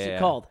 Yeah. What's it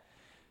called?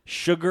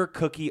 Sugar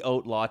cookie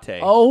oat latte.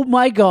 Oh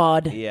my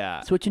god!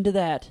 Yeah. Switching to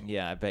that.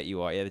 Yeah, I bet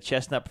you are. Yeah, the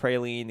chestnut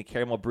praline, the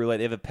caramel brulee.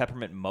 They have a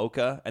peppermint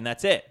mocha, and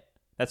that's it.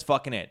 That's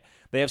fucking it.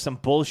 They have some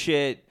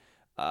bullshit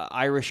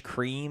Irish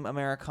cream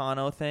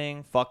Americano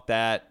thing. Fuck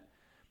that.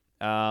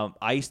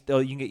 Iced. Oh,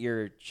 you can get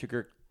your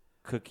sugar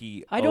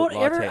cookie. I don't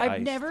oat ever. latte I've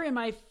iced. never in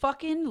my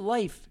fucking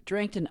life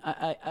drank an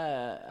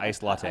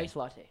iced latte. Iced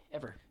latte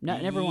ever.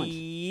 Never once.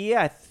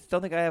 Yeah, I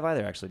don't think I have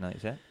either. Actually, now you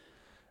said.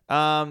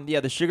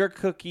 The sugar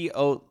cookie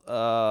oat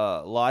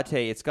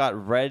latte. It's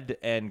got red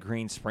and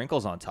green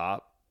sprinkles on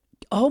top.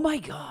 Oh my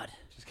god!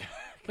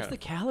 What's the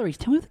calories?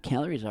 Tell me what the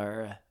calories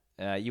are.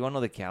 You want to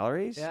know the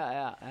calories?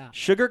 Yeah.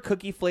 Sugar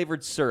cookie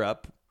flavored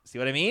syrup. See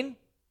what I mean?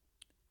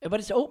 But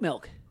it's oat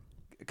milk.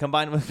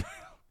 Combined with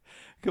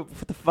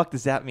what the fuck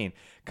does that mean?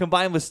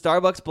 Combined with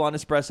Starbucks blonde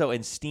espresso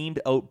and steamed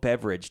oat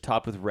beverage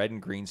topped with red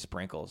and green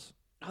sprinkles.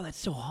 Oh, that's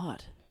so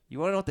hot. You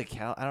want to know what the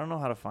I don't know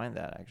how to find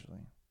that actually.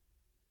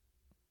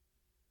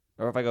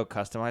 Or if I go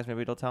customize,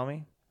 maybe it'll tell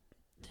me.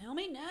 Tell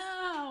me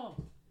now.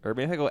 Or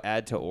maybe if I go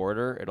add to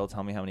order, it'll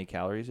tell me how many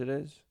calories it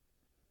is.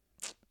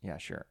 Yeah,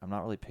 sure. I'm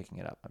not really picking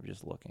it up. I'm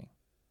just looking.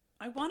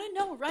 I want to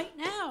know right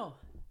now.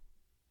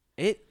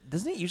 It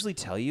doesn't it usually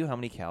tell you how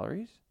many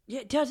calories?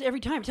 Yeah, it does every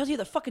time. It tells you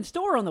the fucking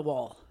store on the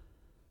wall.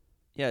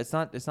 Yeah, it's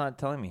not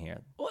telling me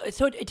here. Well,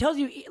 so it tells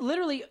you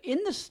literally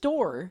in the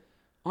store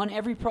on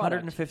every product.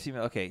 150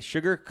 mil. Okay,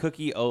 sugar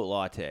cookie oat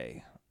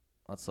latte.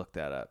 Let's look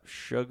that up.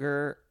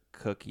 Sugar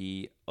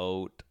cookie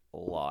oat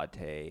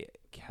latte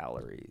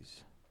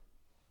calories.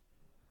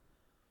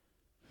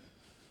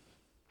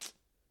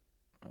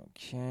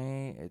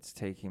 Okay, it's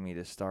taking me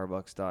to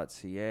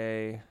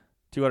starbucks.ca.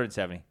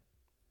 270.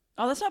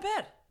 Oh, that's not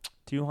bad.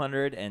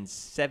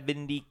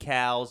 270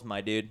 cals, my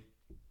dude.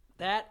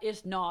 That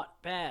is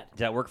not bad. Does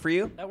that work for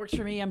you? That works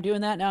for me. I'm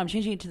doing that now. I'm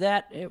changing it to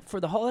that. For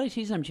the holiday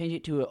season, I'm changing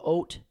it to an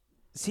oat.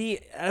 See,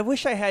 I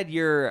wish I had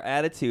your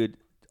attitude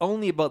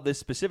only about this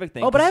specific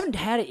thing. Oh, but I haven't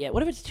had it yet.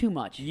 What if it's too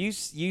much? You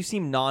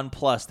seem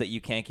nonplussed that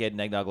you can't get an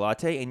eggnog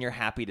latte, and you're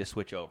happy to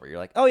switch over. You're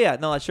like, oh yeah,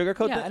 no, let's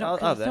sugarcoat Yeah, that. I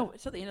don't, I'll have that.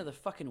 it's not the end of the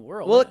fucking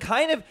world. Well, it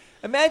kind of.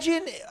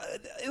 Imagine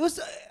it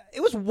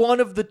was one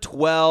of the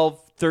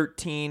 12,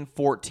 13,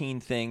 14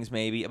 things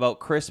maybe about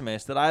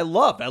Christmas that I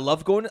loved. I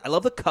love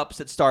the cups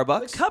at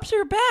Starbucks. The cups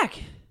are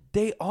back.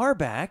 They are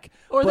back.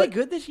 Or are they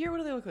good this year? What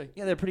do they look like?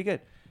 Yeah, they're pretty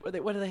good.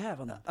 What do they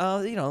have on them?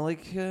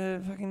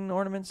 Fucking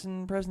ornaments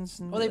and presents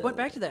and. Oh, they went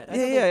back to that.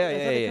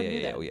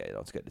 Yeah. Oh, yeah.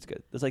 No, it's good. It's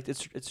good. It's like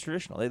it's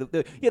traditional. They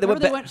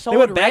went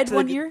solid back red to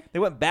one year. They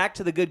went back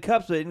to the good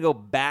cups, but they didn't go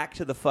back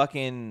to the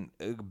fucking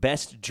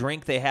best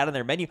drink they had on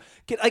their menu.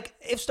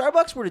 If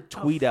Starbucks were to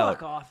tweet out,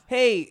 fuck off.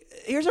 "Hey,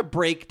 here's a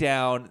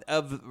breakdown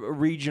of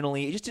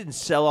regionally, it just didn't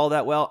sell all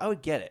that well," I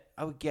would get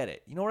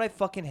it. You know what I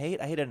fucking hate?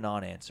 I hate a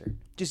non-answer.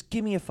 Just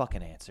give me a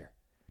fucking answer.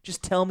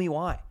 Just tell me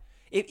why.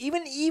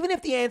 Even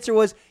if the answer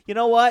was, you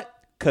know what?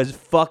 Because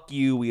fuck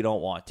you, we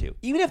don't want to.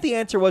 Even if the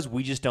answer was,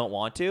 we just don't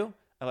want to,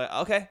 I'm like,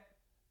 okay.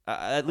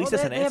 At least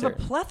that's an answer. They have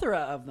a plethora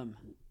of them.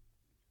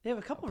 They have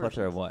a couple of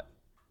plethora of what?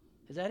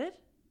 Is that it?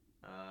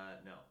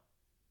 No.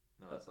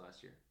 No, that's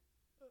last year.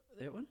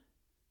 That one?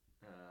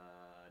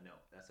 No,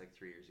 that's like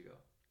 3 years ago.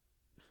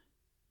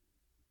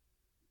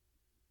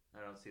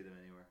 I don't see them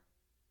anywhere.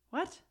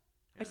 What?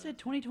 Yeah. I said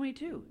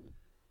 2022.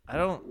 I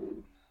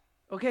don't.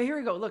 Okay, here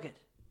we go. Look it.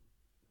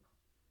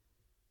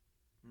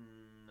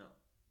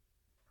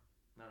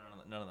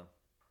 None of them.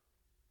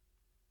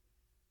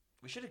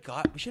 We should have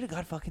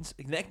got fucking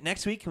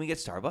next week. Can we get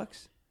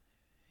Starbucks?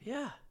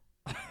 Yeah.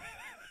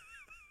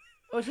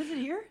 Oh, is it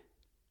here?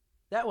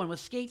 That one with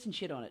skates and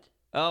shit on it.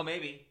 Oh,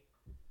 maybe.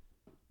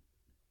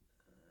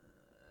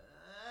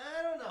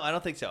 I don't know. I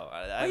don't think so.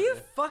 Are you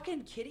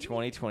fucking kidding me?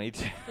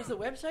 2022. Does the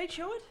website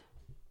show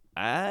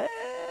it?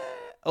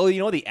 Oh, you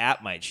know what? The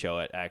app might show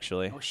it,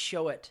 actually. Oh,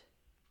 show it.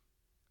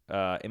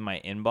 In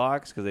my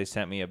inbox, because they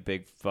sent me a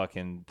big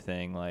fucking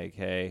thing like,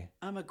 hey.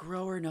 I'm a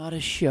grower, not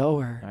a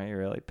shower. Are you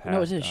really passed?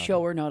 No, is it a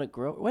shower, not a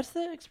grower? What's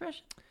the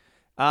expression?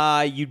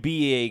 You'd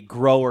be a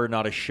grower,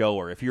 not a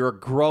shower. If you're a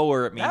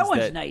grower, it means that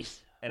one's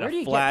nice. In Where do a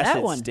you get that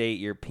flaccid one? state,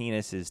 your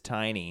penis is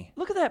tiny.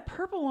 Look at that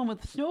purple one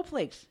with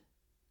snowflakes.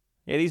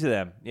 Yeah, these are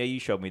them. Yeah, you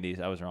showed me these.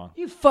 I was wrong.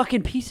 You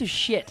fucking piece of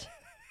shit.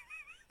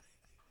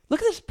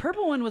 Look at this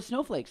purple one with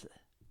snowflakes.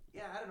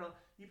 Yeah, I don't know.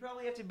 You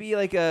probably have to be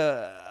like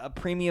a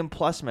premium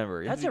plus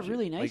member. That's a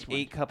really nice like one.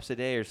 8 cups a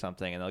day or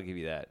something, and they'll give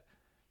you that.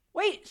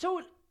 Wait,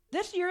 so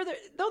this year,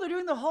 they're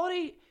doing the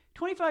holiday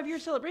 25-year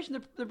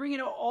celebration. They're bringing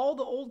out all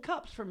the old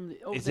cups from.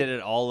 Is it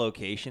at all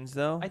locations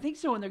though? I think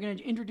so, and they're going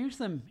to introduce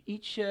them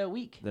each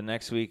week. The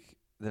next year,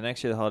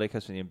 the holiday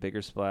cups will need a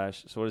bigger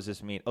splash. So what does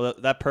this mean? Oh,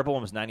 that purple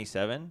one was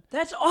 97.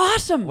 That's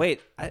awesome.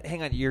 Wait,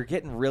 hang on. You're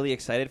getting really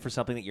excited for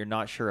something that you're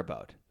not sure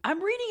about.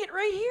 I'm reading it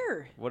right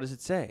here. What does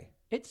it say?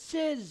 It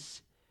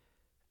says.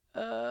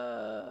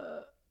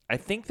 I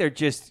think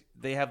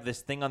they have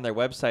this thing on their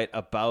website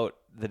about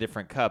the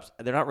different cups.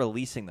 They're not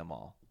releasing them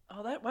all.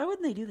 Oh, why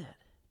wouldn't they do that?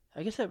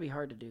 I guess that'd be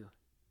hard to do.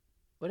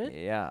 Would it?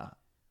 Yeah.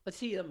 Let's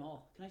see them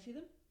all. Can I see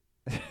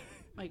them?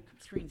 My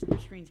screen's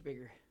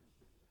bigger.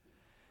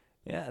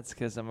 Yeah, it's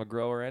because I'm a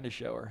grower and a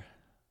shower.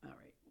 All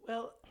right.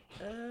 Well,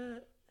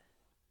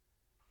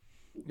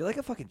 you're like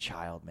a fucking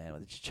child, man.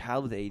 With a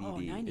child with ADD. Oh,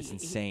 it's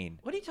insane.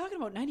 What are you talking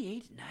about?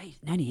 98's nice.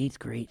 98's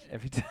great.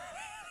 Every time.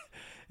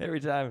 Every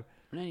time.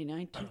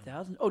 99,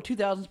 2000. Oh,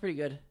 2000's pretty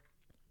good.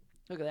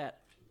 Look at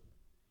that.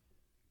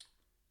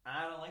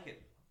 I don't like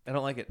it. I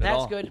don't like it at That's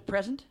all. good.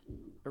 Present?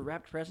 Or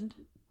wrapped present?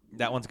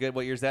 That one's good.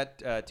 What year's that?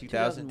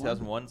 2000?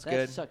 2001's good.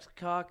 That sucks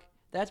cock.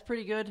 That's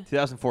pretty good.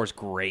 2004 is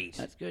great.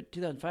 That's good.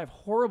 2005,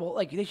 horrible.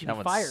 Like, they should that be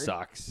one fired.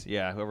 sucks.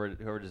 Yeah,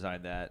 whoever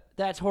designed that.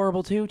 That's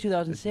horrible, too.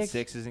 2006.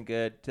 2006 isn't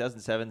good.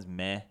 2007's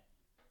meh.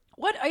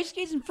 What? Ice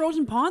skates in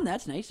Frozen Pond?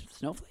 That's nice.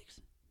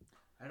 Snowflakes.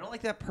 I don't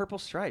like that purple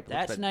stripe.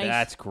 That's nice.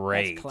 That's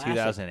great. That's classic.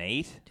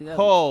 2008?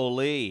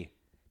 Holy.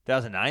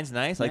 2009's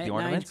nice. Like the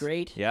ornaments. 9's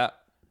great. Yeah.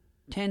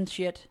 10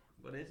 shit.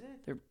 What is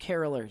it? They're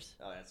carolers.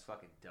 Oh, that's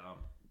fucking dumb.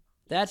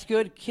 That's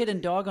good. Kid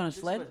and dog on a Just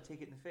sled. about to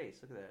take it in the face.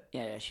 Look at that.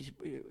 Yeah, she's.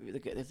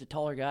 There's a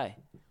taller guy.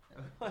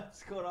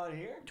 What's going on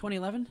here?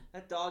 2011.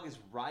 That dog is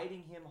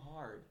riding him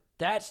hard.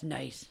 That's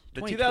nice.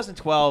 The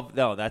 2012.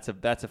 No, that's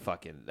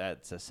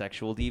a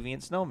sexual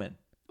deviant snowman.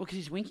 Well, because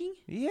he's winking?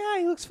 Yeah,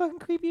 he looks fucking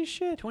creepy as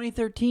shit.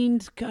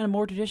 2013's kind of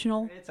more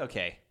traditional. It's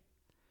okay.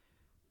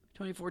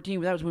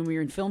 2014, that was when we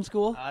were in film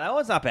school. That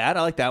one's not bad.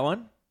 I like that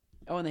one.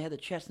 Oh, and they had the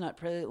Chestnut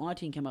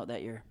Launching come out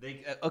that year.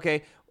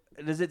 Okay.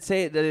 Does it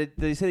say? Did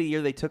they say the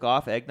year they took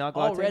off eggnog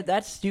latte? All red.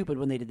 That's stupid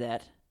when they did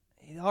that.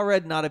 All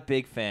red, not a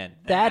big fan.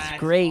 That's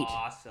great.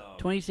 Awesome.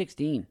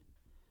 2016.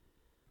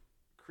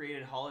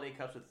 Created holiday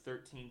cups with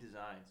 13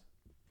 designs.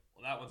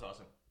 Well, that one's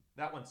awesome.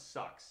 That one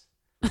sucks.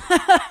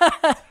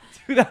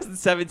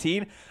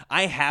 2017.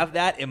 I have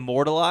that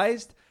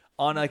immortalized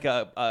on like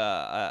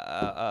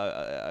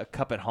a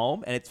cup at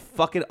home, and it's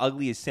fucking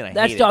ugly as sin.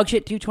 That's hate dog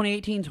shit too.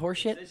 2018's horse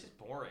shit. It's just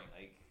boring.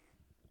 Like,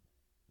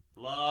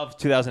 love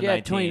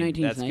 2019. Yeah,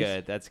 2019's That's nice.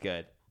 good. That's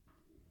good.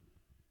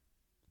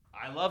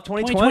 I love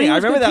 2020. I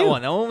remember that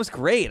one. That one was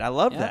great. I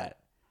love that.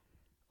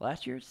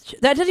 Last year's.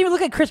 That doesn't even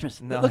look like Christmas.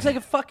 No. It looks like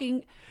a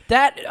fucking.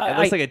 It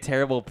looks like a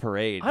terrible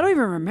parade. I don't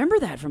even remember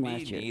that from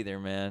last year. Me neither,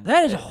 man.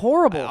 That is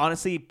horrible.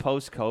 Honestly,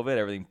 post-COVID,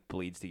 everything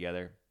bleeds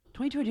together.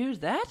 2022 is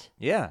that?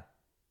 Yeah.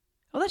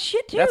 Oh, that's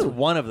shit too. That's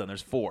one of them.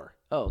 There's 4.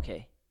 Oh,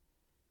 okay.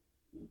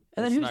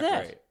 And then It's who's not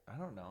that? great. I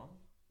don't know.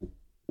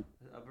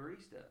 A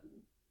barista.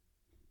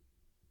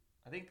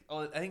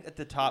 I think at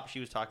the top she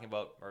was talking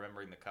about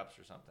remembering the cups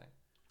or something.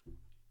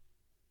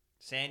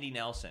 Sandy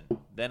Nelson.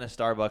 Then a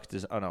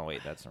Starbucks. Oh no,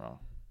 wait, that's wrong.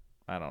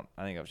 I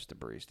think I was just a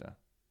barista.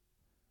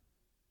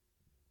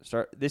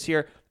 This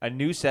year, a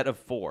new set of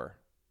 4.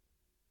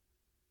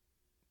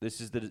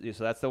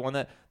 So that's the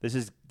one this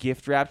is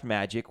gift wrapped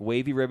magic.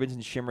 Wavy ribbons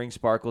and shimmering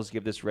sparkles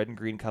give this red and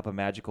green cup a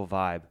magical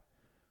vibe.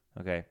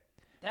 Okay.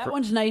 That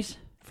one's nice.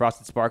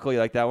 Frosted Sparkle, you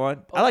like that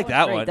one? Oh, I like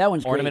that great. one. That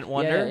one's Ornament great.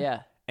 Wonder.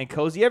 Yeah. And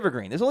Cozy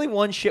Evergreen. There's only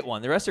one shit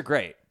one. The rest are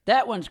great.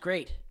 That one's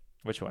great.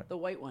 Which one? The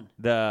white one.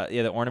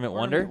 The Ornament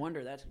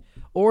Wonder. That's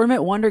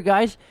Ornament Wonder,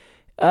 guys.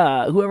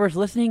 Whoever's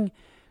listening,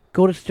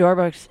 go to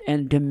Starbucks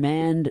and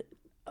demand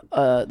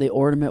the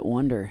Ornament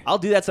Wonder. I'll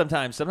do that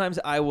sometimes. Sometimes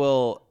I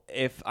will,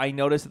 if I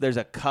notice that there's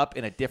a cup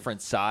in a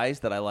different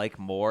size that I like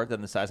more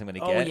than the size I'm going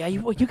to get. Oh yeah,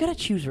 you got to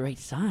choose the right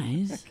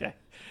size. Okay.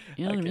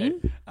 You know what I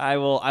mean? I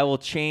will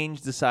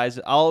change the size.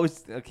 I'll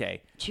always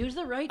choose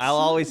the right.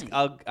 size.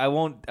 size. I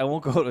won't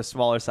go to a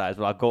smaller size,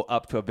 but I'll go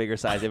up to a bigger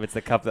size if it's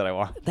the cup that I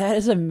want. That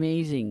is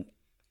amazing.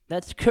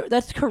 That's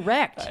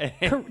correct.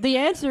 The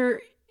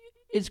answer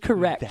is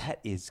correct. That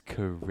is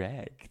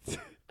correct.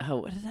 Oh,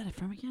 what is that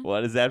from again?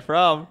 What is that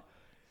from?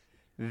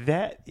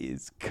 That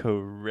is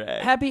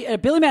correct. Happy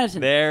Billy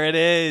Madison. There it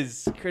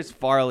is. Chris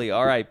Farley,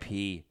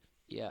 R.I.P.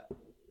 Yeah.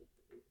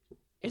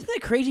 Isn't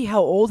that crazy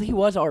how old he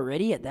was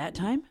already at that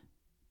time?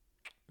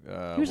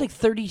 He was like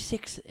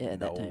 36 at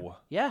that time.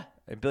 Yeah.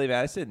 And Billy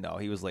Madison? No,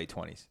 he was late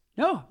 20s.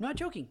 No, not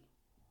joking.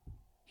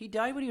 He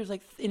died when he was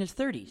like in his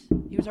 30s.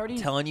 He was already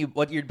Telling you,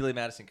 what year did Billy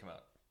Madison come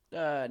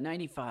out?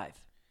 95.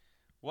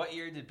 What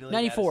year did Billy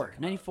 94. Madison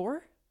come 94?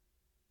 out?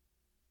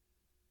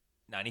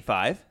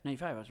 95?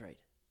 95, I was right.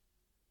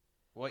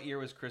 What year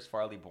was Chris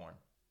Farley born?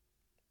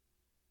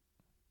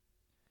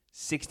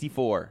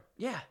 64.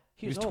 Yeah.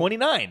 He was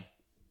 29.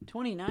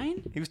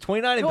 29? He was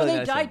 29 in No, Billy they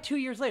Madison. died 2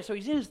 years later, so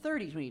he's in his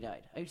 30s when he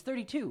died. He was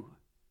 32.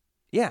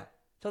 Yeah.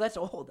 So that's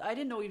old. I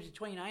didn't know he was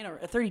 29 or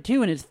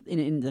 32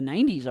 in the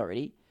 90s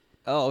already.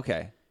 Oh,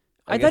 okay.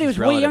 I thought he was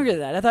way younger than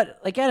that. I thought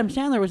like Adam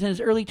Sandler was in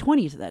his early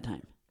 20s at that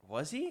time.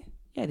 Was he?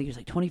 Yeah, I think he was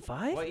like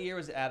 25. What year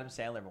was Adam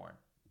Sandler born?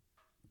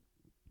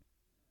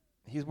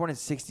 He was born in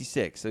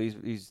 66, so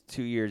he's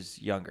 2 years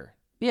younger.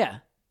 Yeah.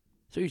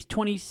 So he was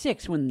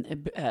 26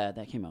 when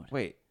that came out.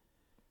 Wait.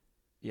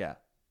 Yeah.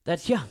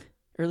 That's young.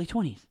 Early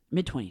 20s.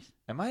 Mid-20s.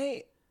 Am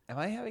I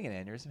having an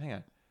aneurysm? Hang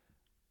on.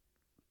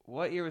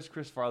 What year was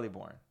Chris Farley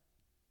born?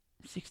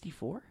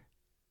 64?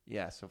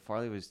 Yeah, so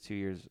Farley was 2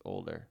 years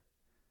older.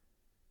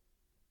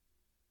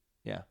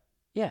 Yeah.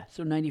 Yeah,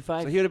 so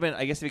 95. So he would have been,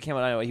 I guess if he came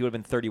out, he would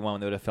have been 31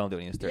 when they would have filmed it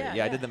when he was 30.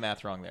 Yeah, I did the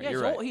math wrong there. Yeah,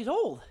 You're right. He's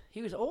old.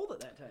 He was old at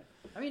that time.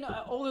 I mean,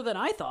 older than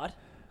I thought.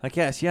 I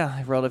guess,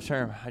 yeah, relative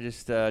term. I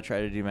just tried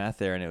to do math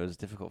there, and it was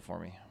difficult for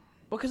me.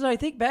 Because I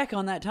think back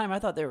on that time, I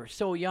thought they were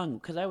so young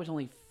because I was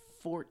only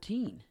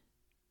 14.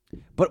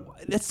 But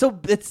it's so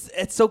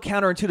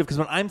counterintuitive because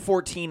when I'm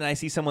 14 and I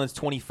see someone that's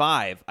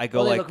 25, I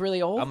go they like, look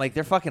really old? I'm like,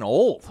 they're fucking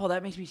old. Oh,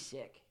 that makes me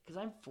sick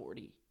because I'm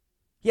 40.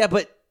 Yeah,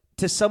 but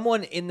to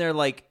someone in their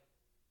like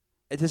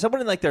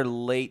their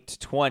late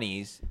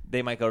 20s,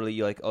 they might go to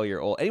you like, oh,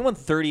 you're old. Anyone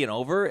 30 and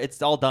over,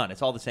 it's all done.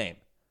 It's all the same.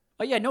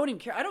 Oh yeah, no one even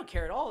care. I don't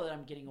care at all that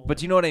I'm getting old.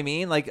 But you know what I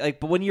mean? Like,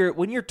 but when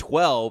you're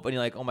 12 and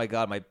you're like, oh my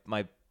god,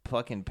 my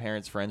fucking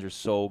parents' friends are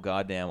so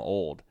goddamn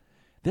old.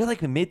 They're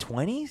like in mid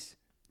 20s,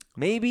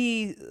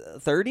 maybe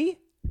 30.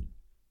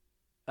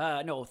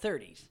 No,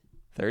 30s.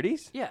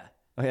 30s? Yeah.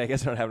 Oh yeah, I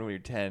guess it don't happen when you're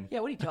 10.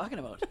 Yeah, what are you talking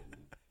about?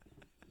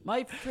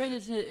 My friend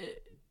is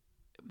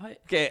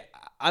Okay,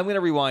 I'm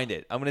gonna rewind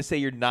it. I'm gonna say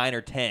you're 9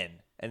 or 10,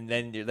 and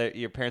then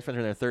your parents' friends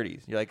are in their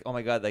 30s. You're like, oh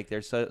my god, like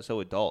they're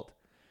so adult.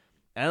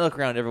 And I look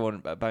around everyone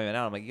by me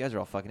now. I'm like, you guys are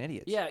all fucking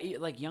idiots. Yeah,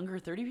 like younger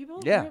 30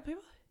 people. Yeah. Younger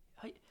people?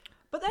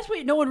 But that's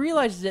what no one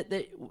realizes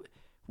that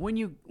when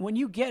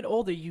you get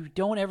older, you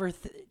don't ever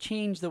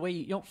change the way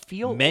you don't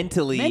feel.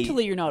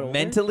 Mentally, you're not older.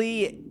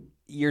 Mentally,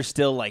 you're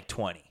still like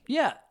 20.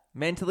 Yeah.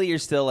 Mentally, you're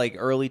still like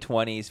early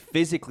 20s.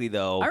 Physically,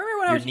 though, I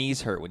remember when your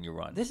knees hurt when you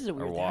run. This is a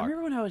weird thing. walk. I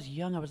remember when I was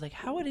young, I was like,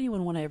 how would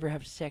anyone want to ever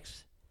have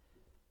sex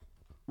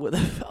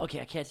with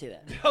okay, I can't say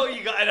that. Oh,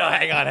 you got no.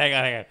 Hang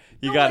on.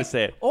 You got to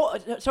say it. Oh,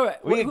 sorry.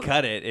 We can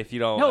cut it if you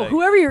don't. No, like,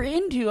 whoever you're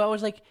into, I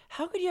was like,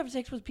 how could you have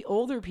sex with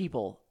older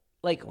people?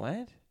 Like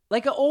what?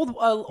 Like an older.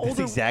 That's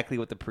exactly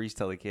what the priests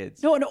tell the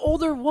kids. No, an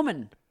older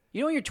woman.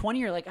 You know, when you're 20,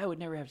 you're like, I would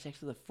never have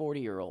sex with a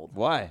 40-year-old.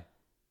 Why?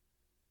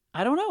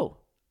 I don't know.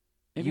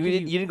 You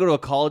didn't go to a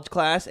college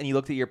class and you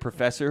looked at your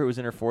professor who was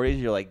in her 40s.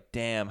 You're like,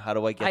 damn, how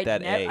do I get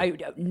that A?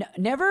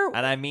 Never.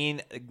 And I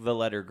mean the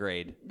letter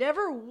grade.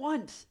 Never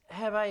once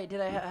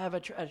did I have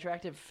an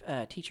attractive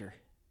teacher.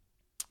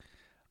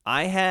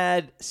 I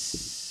had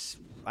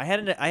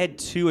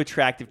 2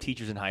 attractive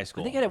teachers in high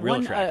school. I think I had Real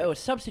one. attractive. A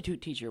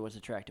substitute teacher was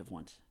attractive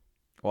once.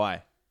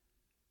 Why?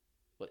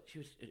 What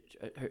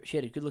she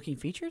had good-looking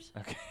features.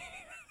 Okay.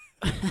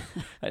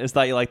 I just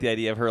thought you liked the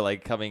idea of her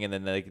like coming and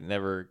then like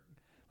never.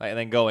 And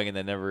then going and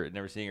then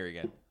never seeing her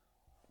again.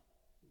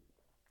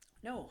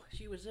 No,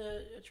 she was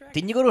attractive.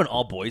 Didn't you go to an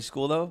all-boys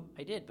school, though?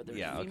 I did, but there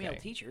were female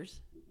teachers.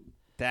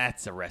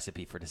 That's a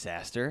recipe for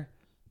disaster.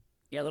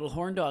 Yeah, little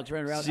horn dogs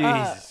running around.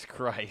 Jesus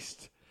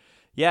Christ.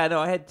 Yeah,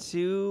 no, I had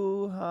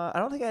 2... I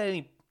don't think I had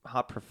any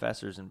hot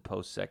professors in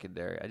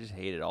post-secondary. I just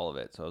hated all of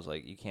it. So I was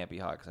like, you can't be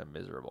hot because I'm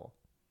miserable.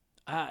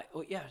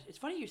 Well, yeah, it's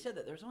funny you said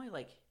that. There's only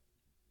like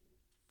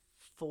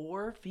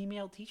 4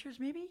 female teachers,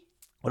 maybe?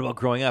 What about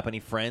growing up? Any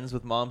friends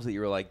with moms that you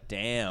were like,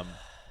 damn?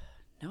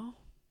 No.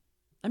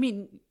 I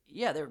mean,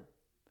 yeah, they're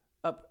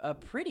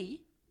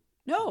pretty.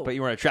 No. But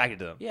you weren't attracted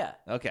to them? Yeah.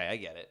 Okay, I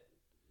get it.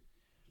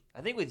 I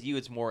think with you,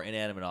 it's more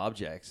inanimate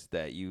objects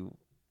that you...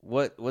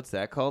 What's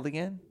that called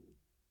again?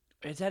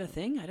 Is that a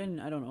thing? I don't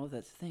know if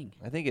that's a thing.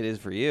 I think it is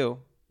for you.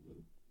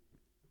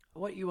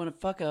 What, you want to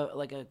fuck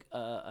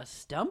a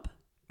stump?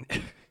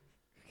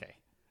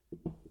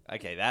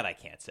 Okay, that I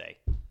can't say.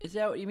 Is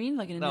that what you mean?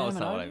 Like an inanimate No,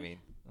 that's not object? what I mean.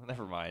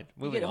 Never mind.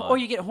 Moving on. Or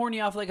you get horny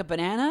off like a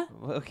banana?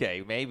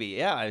 Okay, maybe.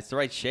 Yeah, it's the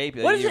right shape.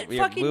 What does it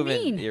fucking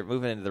mean? You're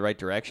moving into the right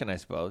direction, I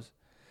suppose.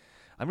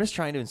 I'm just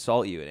trying to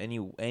insult you in any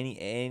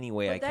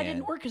way I can. But that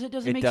didn't work because it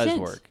doesn't make sense. sense. It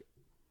does work.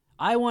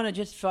 I want to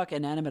just fuck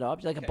inanimate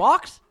object, like a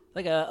box,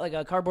 like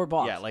a cardboard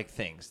box. Yeah, like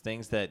things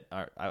that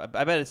are.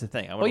 I bet it's a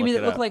thing. You mean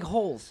that look like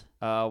holes?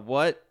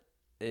 What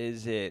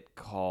is it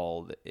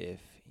called if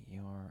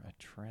You're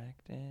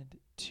attracted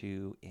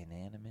to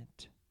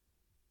inanimate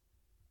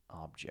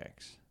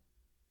objects.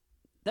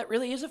 That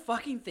really is a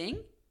fucking thing?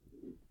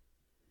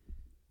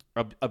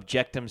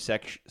 Objectum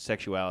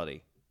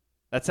sexuality.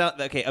 That sounds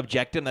okay.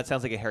 Objectum. That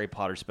sounds like a Harry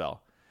Potter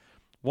spell.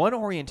 One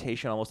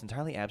orientation almost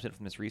entirely absent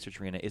from this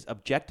research arena is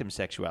objectum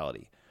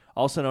sexuality,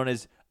 also known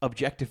as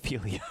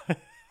objectophilia.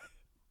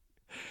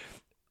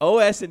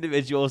 OS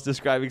individuals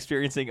describe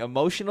experiencing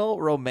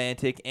emotional,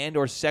 romantic,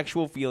 and/or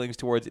sexual feelings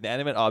towards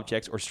inanimate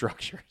objects or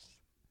structures.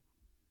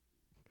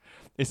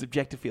 Is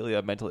objectophilia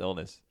a mental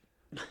illness?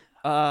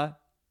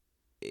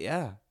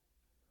 Yeah.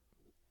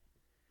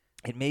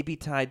 It may be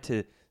tied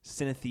to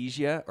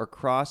synesthesia or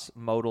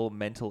cross-modal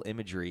mental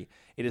imagery.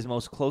 It is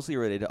most closely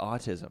related to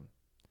autism.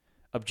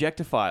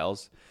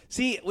 Objectophiles.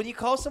 See, when you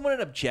call someone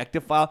an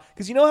objectophile,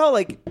 because you know how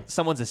like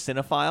someone's a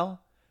cinephile?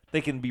 They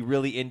can be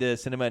really into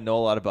cinema and know a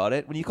lot about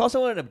it. When you call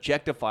someone an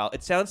objectophile,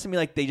 it sounds to me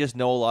like they just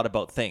know a lot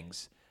about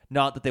things,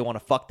 not that they want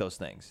to fuck those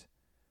things.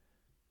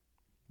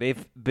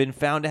 They've been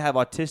found to have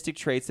autistic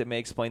traits that may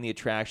explain the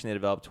attraction they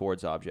develop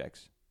towards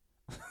objects.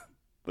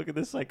 Look at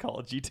this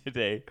Psychology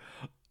Today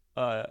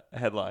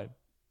headline.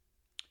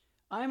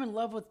 I'm in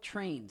love with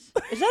trains.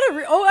 Is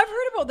that oh, I've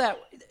heard about that.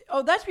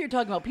 Oh, that's what you're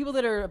talking about. People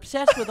that are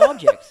obsessed with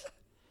objects.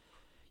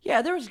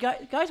 Yeah, there was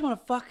guys want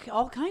to fuck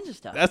all kinds of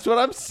stuff. That's what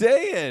I'm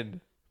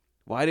saying.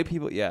 Why do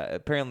people? Yeah,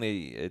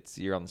 apparently it's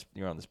you're on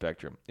the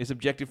spectrum. Is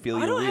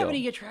objectophilia I don't real? have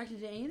any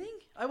attracted to anything.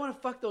 I want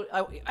to fuck those.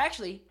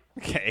 Actually,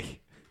 okay.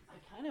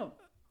 I kind of.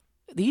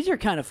 These are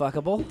kind of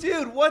fuckable,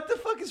 dude. What the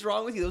fuck is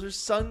wrong with you? Those are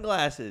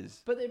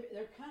sunglasses. But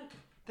they're kind of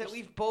that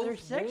we've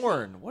both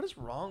worn. What is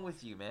wrong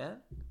with you, man?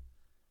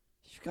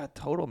 You've got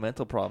total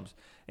mental problems.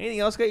 Anything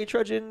else got you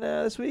trudging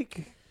this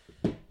week?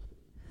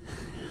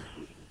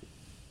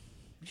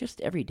 Just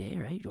every day,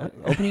 right?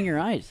 Opening your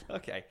eyes.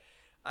 Okay.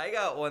 I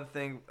got one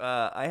thing.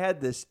 I had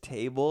this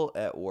table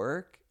at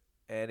work,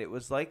 and it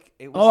was like...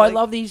 I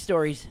love these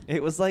stories.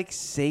 It was like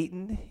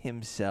Satan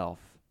himself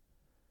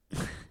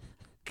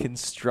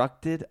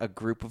constructed a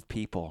group of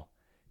people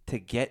to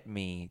get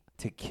me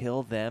to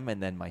kill them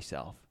and then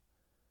myself.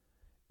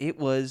 It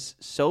was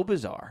so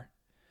bizarre.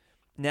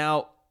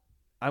 Now...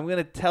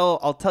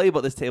 I'll tell you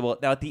about this table.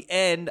 Now, at the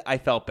end, I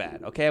felt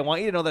bad, okay? I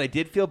want you to know that I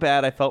did feel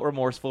bad. I felt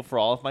remorseful for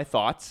all of my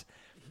thoughts,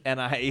 and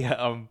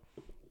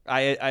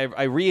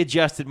I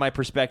readjusted my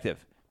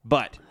perspective.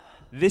 But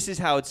this is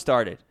how it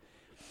started.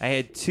 I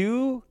had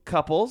two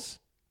couples,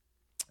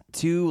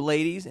 two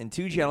ladies and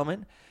two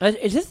gentlemen.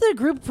 Is this the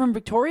group from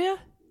Victoria?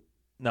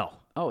 No.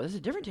 Oh, this is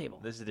a different table.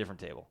 This is a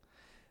different table.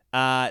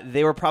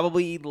 They were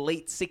probably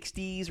late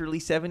 60s, early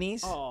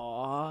 70s.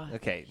 Aww.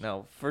 Okay,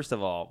 no, first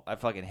of all, I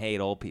fucking hate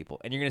old people.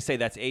 And you're going to say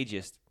that's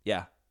ageist.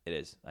 Yeah, it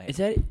is. Is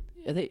that,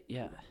 are they,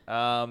 yeah.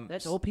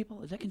 That's old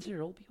people? Is that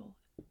considered old people?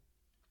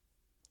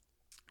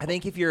 I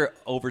think if you're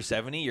over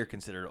 70, you're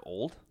considered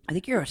old. I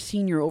think you're a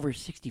senior over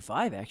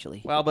 65,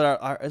 actually. Well,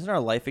 but isn't our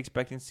life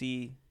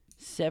expectancy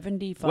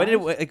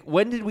 75?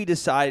 When did we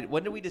decide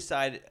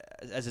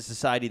as a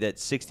society that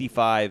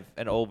 65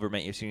 and over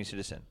meant you're a senior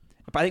citizen?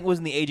 I think it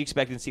wasn't the age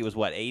expectancy was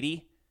what,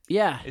 80?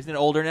 Yeah. Isn't it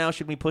older now?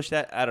 Should we push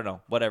that? I don't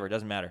know. Whatever. It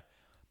doesn't matter.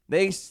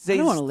 I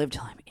don't want to live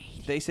till I'm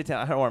 80. They sit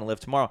down. I don't want to live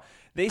tomorrow.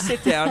 They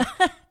sit down.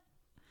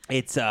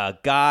 It's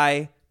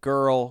guy,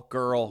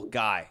 girl,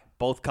 guy.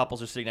 Both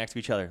couples are sitting next to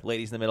each other.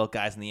 Ladies in the middle,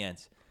 guys in the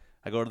ends.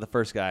 I go to the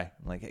first guy.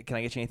 I'm like, hey, can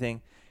I get you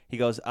anything? He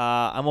goes,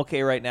 I'm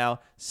okay right now.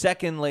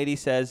 Second lady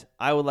says,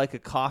 I would like a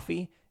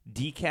coffee,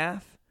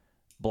 decaf,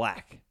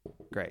 black.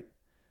 Great.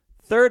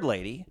 Third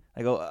lady,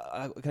 I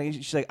go,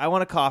 she's like, I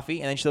want a coffee.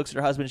 And then she looks at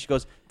her husband and she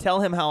goes,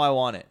 tell him how I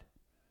want it.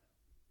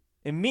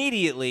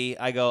 Immediately,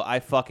 I go,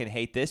 I fucking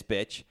hate this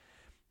bitch.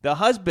 The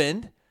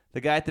husband, the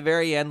guy at the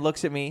very end,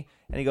 looks at me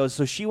and he goes,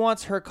 so she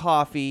wants her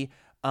coffee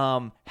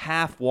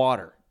half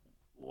water.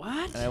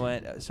 What? And I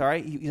went,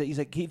 sorry? He's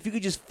like, if you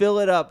could just fill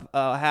it up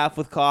half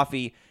with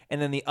coffee and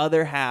then the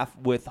other half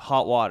with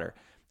hot water.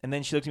 And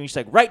then she looked at me, she's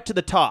like, right to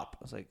the top.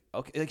 I was like,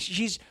 okay. Like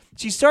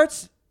she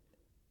starts,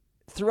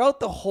 throughout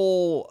the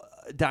whole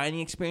dining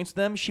experience with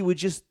them, she would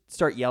just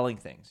start yelling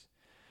things.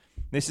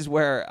 This is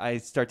where I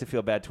start to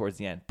feel bad towards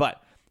the end.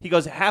 But he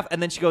goes, half,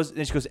 and then she goes,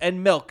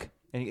 and milk.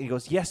 And he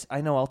goes, yes,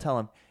 I know, I'll tell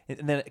him.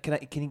 And then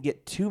can you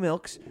get 2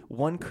 milks,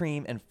 1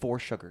 cream, and 4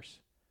 sugars?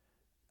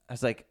 I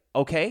was like,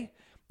 okay.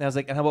 And I was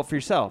like, and how about for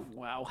yourself?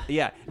 Wow.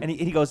 Yeah. And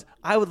he goes,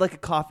 I would like a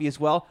coffee as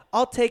well.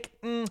 I'll take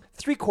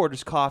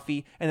 3/4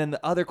 coffee, and then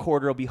the other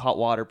quarter will be hot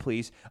water,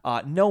 please.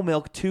 No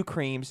milk, 2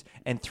 creams,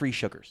 and 3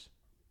 sugars.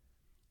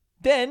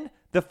 Then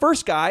the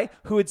first guy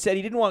who had said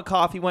he didn't want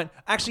coffee went,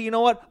 actually, you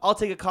know what? I'll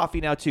take a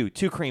coffee now too.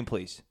 2 cream,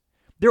 please.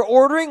 They're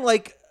ordering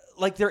like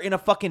they're in a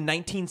fucking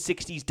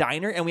 1960s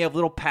diner and we have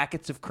little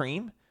packets of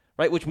cream,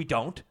 right? Which we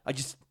don't.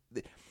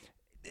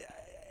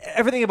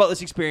 Everything about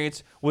this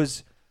experience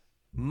was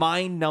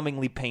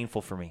mind-numbingly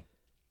painful for me.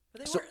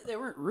 But they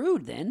weren't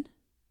rude then.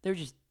 They were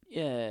just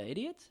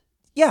idiots?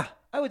 Yeah,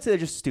 I would say they're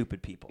just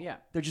stupid people. Yeah.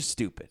 They're just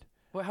stupid.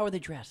 Well, how are they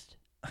dressed?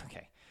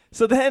 Okay.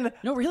 So then,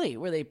 No, really,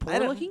 were they poor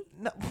looking?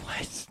 No,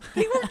 what?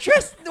 They were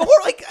dressed more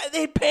like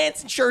they had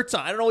pants and shirts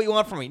on. I don't know what you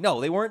want from me. No,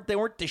 they weren't. They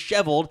weren't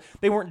disheveled.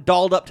 They weren't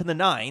dolled up to the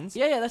nines.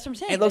 Yeah, that's what I'm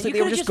saying. It looks You like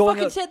they were could've just going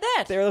fucking out- said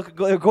that. They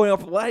were going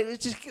off. What?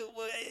 It's just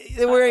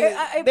they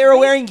were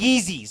wearing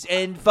Yeezys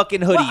and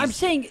fucking hoodies. Well, I'm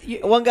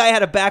saying one guy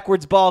had a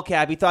backwards ball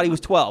cap. He thought he was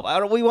 12. I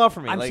don't know what you want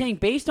from me. I'm saying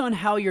based on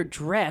how you're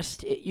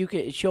dressed,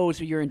 it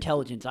shows your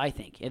intelligence. I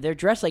think if they're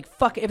dressed like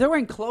fuck, if they're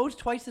wearing clothes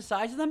twice the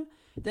size of them,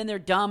 then they're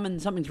dumb and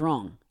something's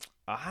wrong.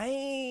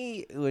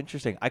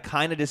 Interesting. I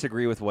kind of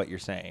disagree with what you're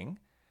saying,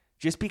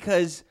 just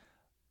because.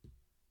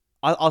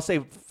 I'll say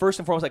first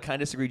and foremost, I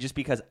kind of disagree, just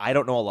because I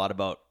don't know a lot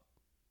about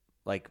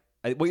what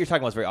you're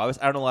talking about is very obvious.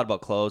 I don't know a lot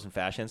about clothes and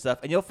fashion and stuff,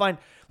 and you'll find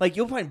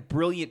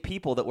brilliant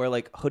people that wear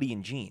like hoodie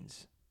and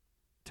jeans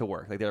to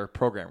work, like they're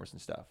programmers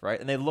and stuff, right?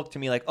 And they look to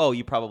me like, oh,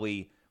 you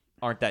probably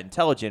aren't that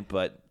intelligent,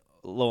 but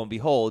lo and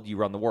behold, you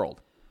run the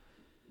world.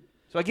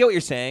 So I get what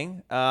you're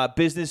saying.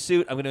 Business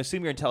suit. I'm going to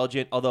assume you're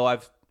intelligent, although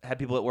I've had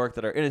people at work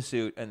that are in a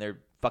suit and they're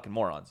fucking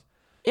morons.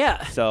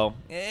 Yeah. So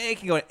it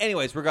can go.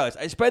 Anyways, regardless,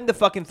 I spend the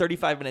fucking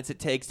 35 minutes it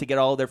takes to get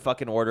all of their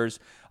fucking orders.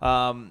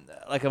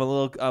 Like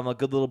I'm a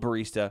good little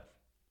barista.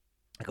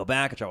 I go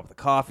back, I drop off the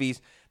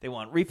coffees. They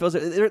want refills.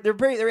 They're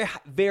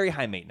very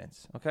high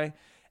maintenance. Okay.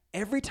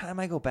 Every time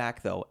I go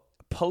back though,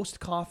 post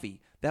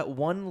coffee, that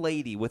one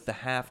lady with the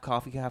half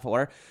coffee, half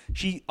water,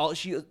 she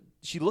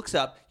looks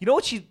up. You know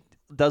what she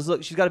does?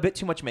 Look, she's got a bit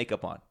too much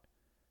makeup on.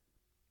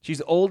 She's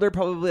older,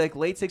 probably like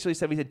late 60s,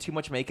 early 70s, had too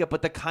much makeup,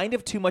 but the kind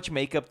of too much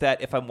makeup that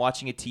if I'm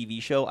watching a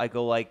TV show, I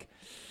go like,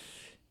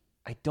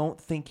 I don't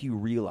think you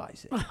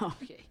realize it.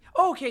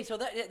 Okay, so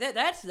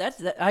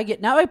that's I get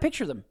now. I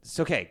picture them. It's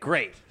okay,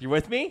 great. You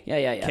with me?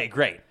 Yeah. Okay,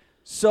 great.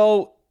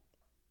 So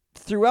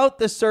throughout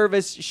the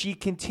service, she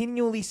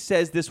continually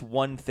says this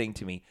one thing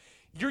to me: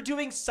 "You're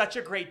doing such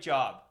a great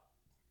job."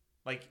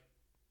 Like,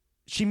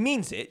 she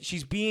means it.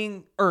 She's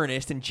being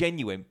earnest and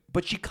genuine,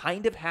 but she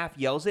kind of half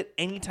yells it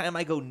anytime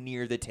I go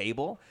near the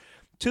table,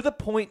 to the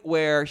point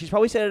where she's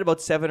probably said it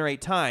about 7 or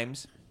 8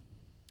 times.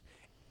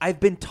 I've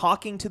been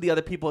talking to the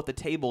other people at the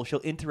table.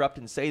 She'll interrupt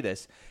and say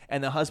this,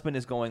 and the husband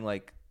is going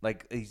like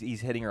he's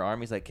hitting her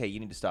arm. He's like, "Hey,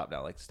 you need to stop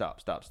now. Like, stop."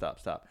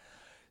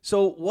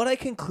 So what I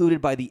concluded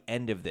by the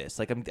end of this,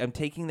 like I'm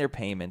taking their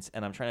payments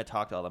and I'm trying to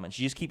talk to all of them, and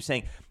she just keeps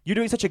saying, "You're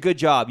doing such a good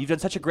job. You've done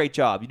such a great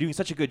job. You're doing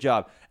such a good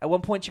job." At one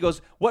point, she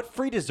goes, "What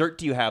free dessert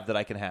do you have that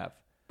I can have?"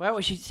 Why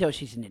was she? So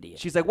she's an idiot.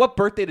 She's like, "What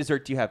birthday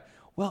dessert do you have?"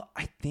 Well,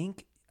 I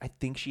think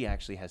she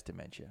actually has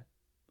dementia.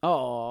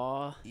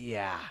 Oh.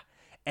 Yeah.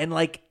 And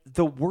like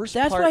the worst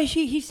That's part, why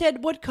he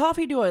said, "What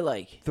coffee do I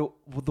like?"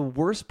 The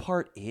worst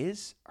part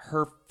is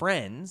her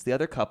friends, the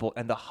other couple,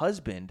 and the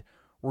husband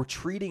were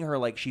treating her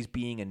like she's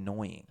being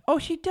annoying. Oh,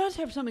 she does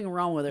have something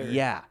wrong with her.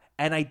 Yeah.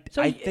 And I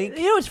think...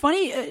 You know what's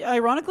funny,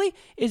 ironically,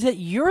 is that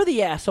you're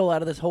the asshole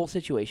out of this whole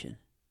situation.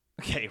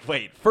 Okay,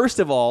 wait. First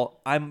of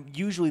all, I'm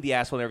usually the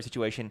asshole in every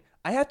situation.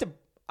 I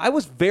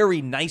was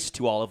very nice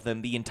to all of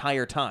them the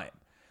entire time.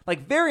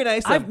 Like, very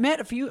nice. I've met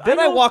a few. Then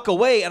I walk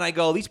away and I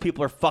go, these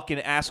people are fucking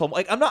asshole.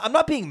 Like, I'm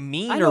not being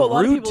mean or rude to them. I know a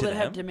lot of people that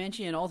have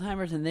dementia and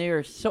Alzheimer's, and they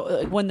are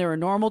so when they're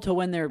normal to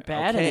when they're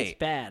bad, and it's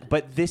bad.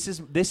 But this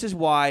is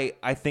why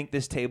I think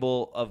this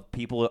table of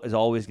people is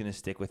always going to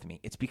stick with me.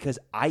 It's because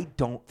I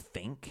don't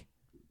think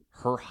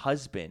her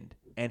husband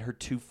and her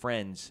 2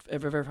 friends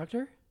ever fucked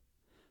her.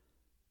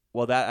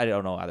 Well, that I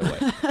don't know either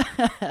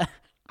way.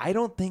 I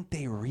don't think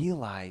they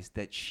realize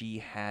that she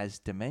has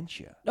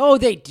dementia. Oh,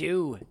 they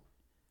do.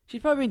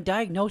 She's probably been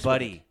diagnosed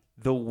with it.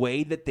 The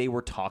way that they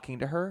were talking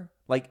to her,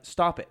 like,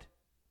 stop it.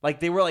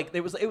 Like, they were like,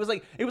 it was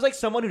like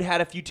someone who'd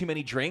had a few too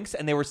many drinks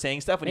and they were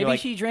saying stuff and maybe you're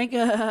like, she drank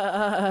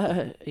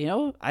I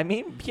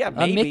mean, yeah,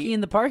 maybe. A Mickey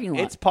in the parking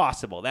lot. It's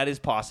possible. That is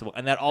possible.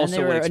 And that also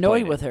and they were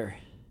annoyed with her.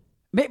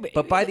 But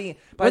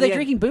were they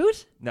drinking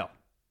booze? No.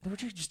 They were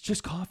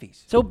just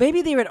coffees. So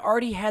maybe they had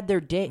already had their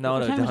day. No.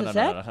 What time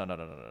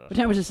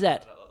was it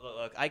set?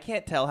 Look, I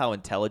can't tell how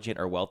intelligent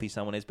or wealthy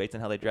someone is based on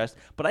how they dress,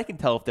 but I can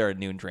tell if they're a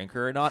noon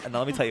drinker or not. And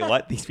let me tell you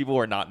what, these people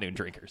were not noon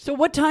drinkers. So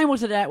what time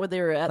was it at when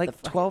they were at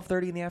like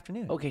 12:30 in the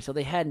afternoon? Okay, so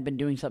they hadn't been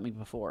doing something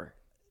before.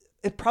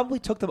 It probably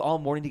took them all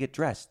morning to get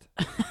dressed.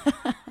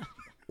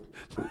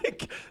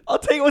 I'll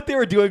tell you what they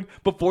were doing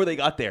before they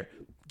got there.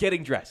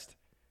 Getting dressed.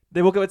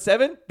 They woke up at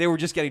 7. They were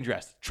just getting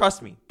dressed.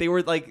 Trust me. They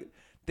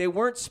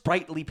weren't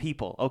sprightly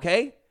people,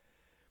 okay?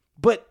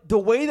 But the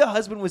way the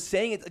husband was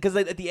saying it, because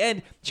at the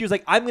end, she was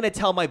like, "I'm going to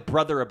tell my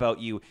brother about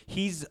you.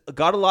 He's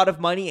got a lot of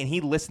money and he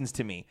listens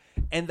to me."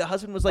 And the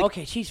husband was like,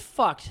 "Okay, she's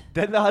fucked."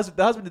 Then the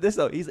husband did this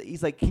though.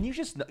 He's like, "Can you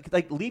just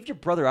leave your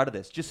brother out of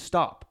this? Just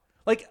stop."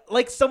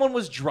 Like someone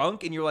was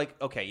drunk and you're like,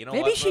 "Okay, you know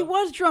what?" Maybe she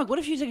was drunk. What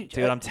if she's like,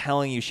 dude, I'm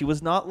telling you, she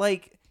was not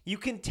like, you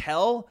can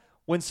tell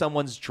when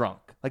someone's drunk.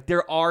 Like,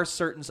 there are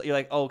certain, you're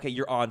like, "Oh, okay,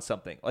 you're on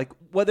something." Like,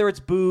 whether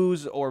it's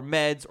booze or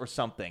meds or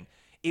something.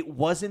 It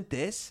wasn't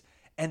this.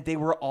 And they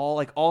were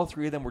all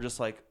 3 of them were just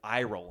like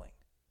eye rolling.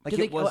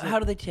 Like, how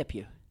do they tip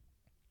you?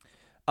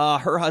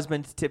 Her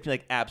husband tipped me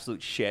like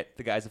absolute shit.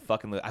 The guy's a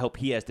fucking, I hope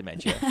he has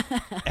dementia.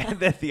 And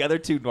then the other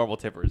 2 normal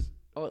tippers.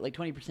 Oh, like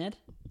 20%?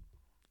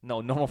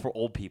 No, normal for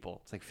old people.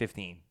 It's like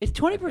 15. Is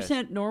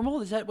 20%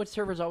 normal? Is that what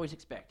servers always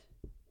expect?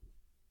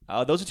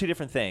 Those are two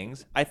different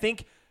things. I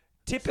think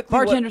typically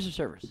bartenders or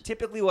servers.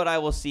 Typically, what I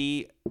will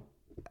see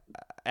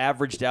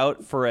averaged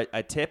out for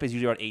a tip is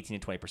usually around 18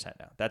 to 20%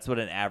 now. That's what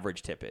an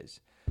average tip is.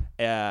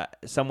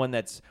 Someone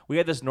that's we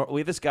have this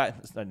guy.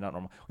 It's not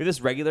normal. We have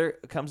this regular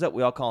comes up.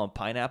 We all call him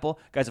Pineapple.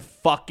 Guy's a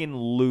fucking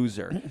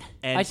loser.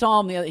 And I saw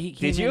him the other. He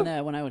came did you?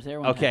 in when I was there.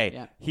 Okay,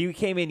 yeah. He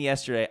came in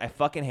yesterday. I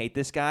fucking hate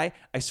this guy.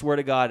 I swear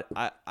to God,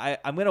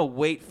 I'm gonna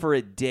wait for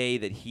a day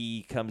that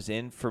he comes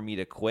in for me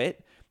to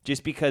quit.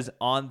 Just because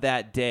on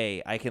that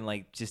day I can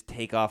like just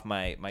take off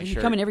my shirt. You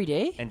come in every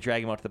day and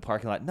drag him out to the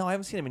parking lot. No, I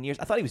haven't seen him in years.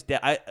 I thought he was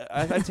dead. I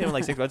haven't seen him in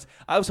like 6 months.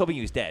 I was hoping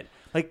he was dead.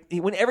 Like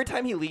every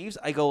time he leaves,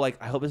 I go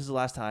like, I hope this is the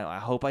last time. I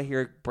hope I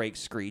hear brakes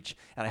screech,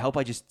 and I hope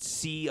I just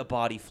see a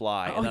body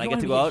fly, and then I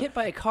get to go out. Hit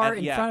by a car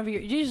in front of you.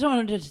 You just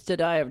want to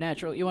die of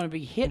natural. You want to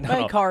be hit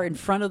by a car in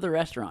front of the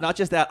restaurant. Not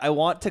just that. I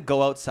want to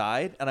go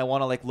outside, and I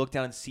want to like look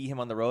down and see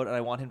him on the road, and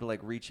I want him to like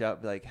reach out,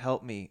 and be like,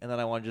 help me, and then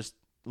I want to just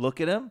look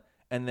at him.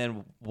 And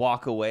then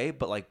walk away,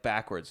 but like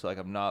backwards, so like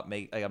I'm not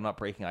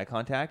breaking eye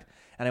contact.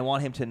 And I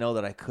want him to know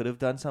that I could have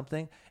done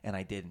something and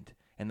I didn't.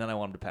 And then I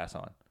want him to pass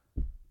on.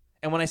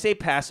 And when I say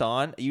pass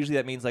on, usually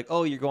that means like,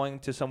 oh, you're going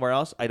to somewhere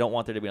else. I don't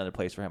want there to be another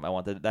place for him.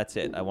 That's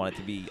it. I want it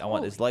to be. I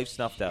want his life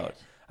snuffed out.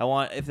 I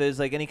want if there's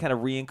like any kind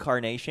of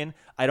reincarnation.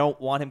 I don't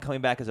want him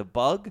coming back as a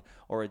bug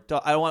or a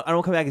dog. I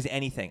don't come back as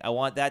anything. I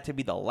want that to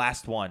be the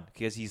last one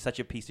because he's such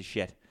a piece of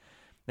shit.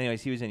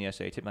 Anyways, he was in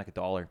yesterday. He tipped me like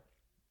 $1.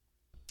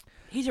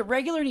 He's a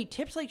regular and he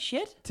tips like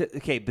shit?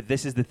 Okay, but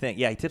this is the thing.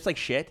 Yeah, he tips like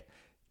shit.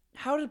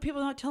 How do people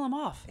not tell him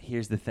off?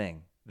 Here's the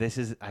thing.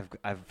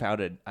 I've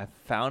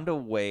found a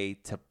way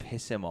to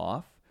piss him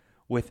off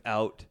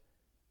without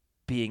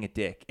being a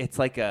dick. It's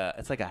like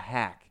a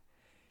hack.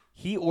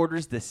 He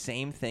orders the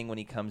same thing when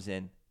he comes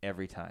in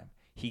every time.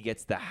 He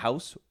gets the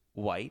house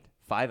white,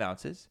 5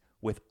 ounces,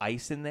 with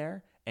ice in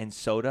there and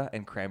soda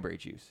and cranberry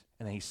juice,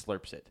 and then he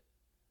slurps it.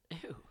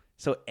 Ew.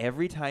 So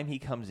every time he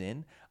comes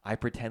in, I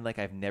pretend like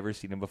I've never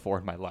seen him before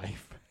in my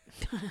life.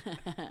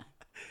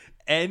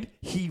 And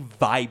he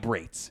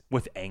vibrates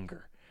with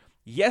anger.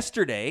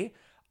 Yesterday,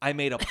 I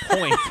made a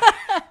point.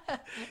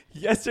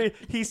 Yesterday,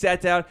 he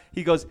sat down.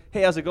 He goes,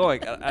 hey, how's it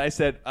going? And I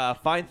said,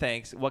 fine,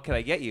 thanks. What can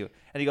I get you?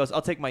 And he goes,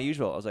 I'll take my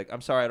usual. I was like,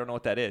 I'm sorry, I don't know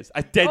what that is.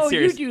 I'm dead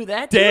serious. You do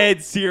that?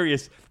 Dead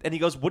serious. And he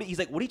goes, he's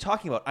like, what are you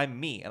talking about? I'm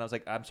me. And I was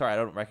like, I'm sorry, I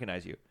don't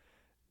recognize you.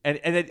 And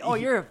then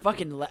you're a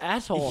fucking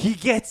asshole. He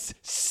gets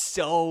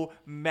so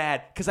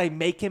mad because I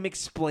make him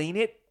explain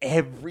it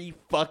every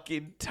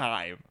fucking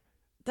time.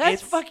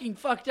 That's fucking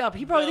fucked up.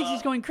 He probably thinks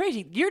he's going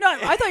crazy. You're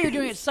not. I thought you were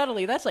doing it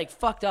subtly. That's like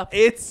fucked up.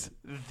 It's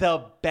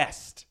the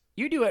best.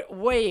 You do it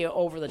way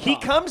over the top. He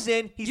comes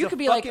in. You could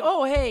be like,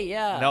 oh hey,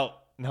 yeah.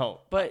 No.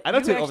 But I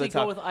don't do it you over the actually go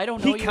top. with, I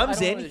don't know He you. comes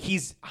in.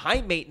 He's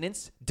high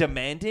maintenance,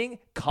 demanding,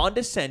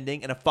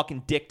 condescending, and a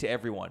fucking dick to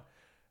everyone.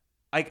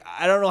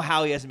 I don't know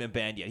how he hasn't been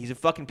banned yet. He's a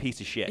fucking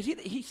piece of shit.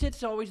 He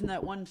sits always in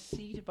that one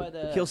seat by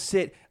the... He'll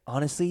sit...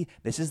 Honestly,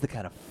 this is the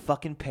kind of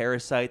fucking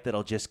parasite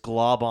that'll just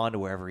glob on to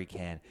wherever he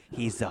can.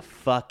 He's the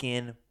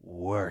fucking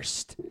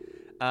worst.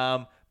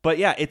 But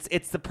yeah,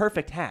 it's the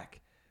perfect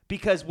hack.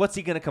 Because what's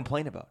he going to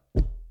complain about?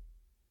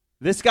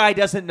 This guy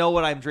doesn't know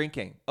what I'm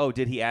drinking. Oh,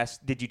 did he ask?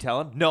 Did you tell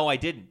him? No, I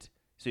didn't.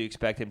 So you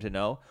expect him to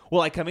know?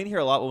 Well, I come in here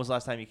a lot. When was the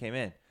last time you came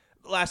in?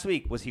 Last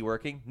week. Was he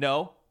working?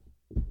 No.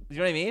 You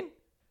know what I mean?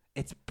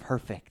 It's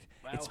perfect.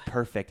 Wow. It's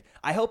perfect.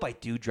 I hope I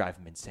do drive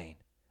him insane.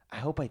 I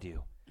hope I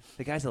do.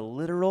 The guy's a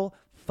literal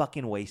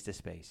fucking waste of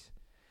space.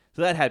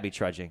 So that had me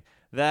trudging.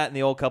 That and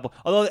the old couple.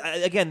 Although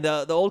again,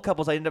 the old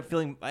couples, I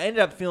ended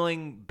up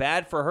feeling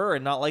bad for her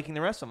and not liking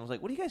the rest of them. I was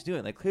like, what are you guys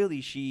doing? Like clearly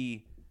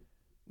she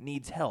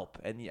needs help,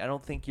 and I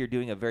don't think you're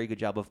doing a very good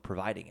job of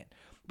providing it.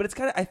 But it's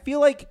kind of, I feel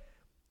like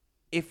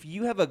if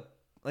you have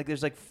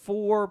there's like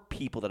 4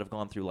 people that have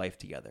gone through life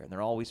together, and they're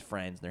always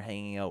friends, and they're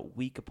hanging out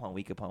week upon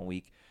week upon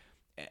week.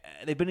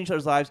 They've been in each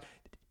other's lives,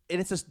 and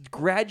it's this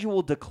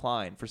gradual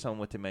decline for someone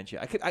with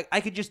dementia. I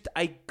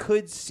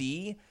could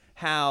see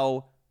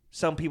how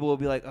some people will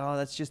be like, "Oh,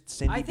 that's just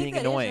Cindy being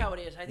annoying." I think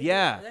that is how it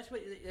is. That's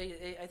what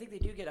I think they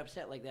do get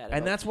upset like that.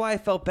 And that's why I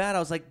felt bad. I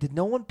was like, "Did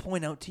no one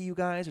point out to you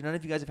guys, or none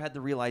of you guys have had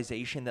the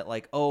realization that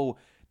like, oh,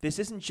 this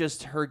isn't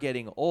just her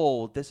getting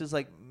old. This is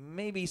like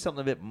maybe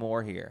something a bit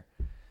more here."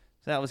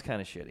 So that was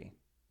kind of shitty.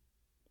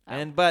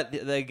 But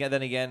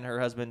then again, her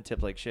husband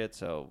tipped like shit,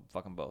 so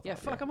fuck them both. Yeah,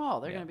 fuck them all.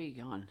 They're going to be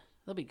gone.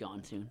 They'll be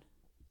gone soon.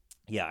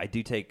 Yeah, I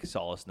do take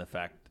solace in the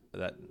fact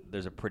that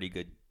there's a pretty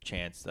good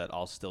chance that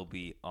I'll still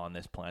be on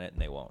this planet,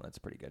 and they won't. That's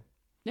pretty good.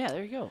 Yeah,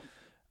 there you go.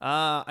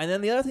 And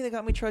then the other thing that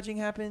got me trudging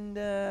happened.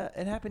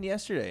 It happened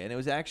yesterday, and it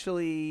was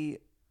actually,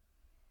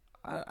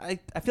 I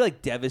feel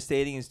like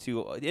devastating is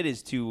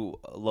too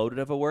loaded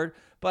of a word,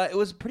 but it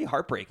was pretty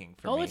heartbreaking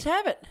for me. Oh, let's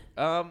have it.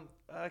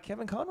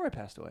 Kevin Conroy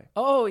passed away.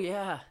 Oh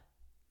yeah.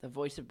 The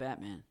voice of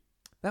Batman.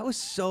 That was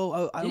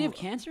so... Did he have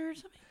cancer or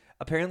something?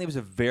 Apparently, it was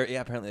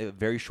apparently a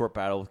very short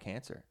battle with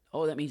cancer.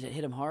 Oh, that means it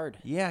hit him hard.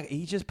 Yeah,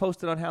 he just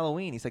posted on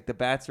Halloween. He's like, the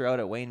bats are out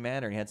at Wayne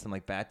Manor. He had some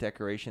like bat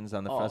decorations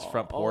on the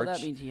front porch. Oh,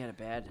 that means he had a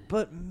bad.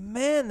 But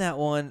man, that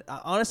one,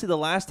 honestly, the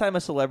last time a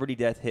celebrity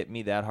death hit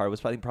me that hard was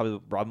probably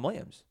Robin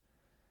Williams.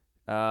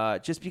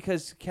 Just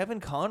because Kevin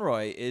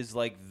Conroy is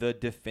like the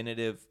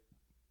definitive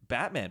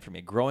Batman for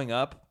me. Growing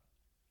up,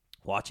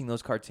 watching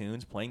those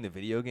cartoons, playing the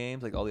video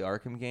games, like all the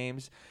Arkham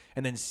games,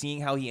 and then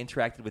seeing how he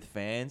interacted with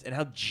fans and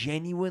how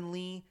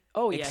genuinely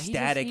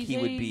ecstatic he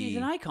would be. He's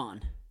an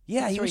icon.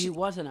 Yeah, he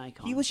was an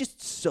icon. He was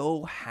just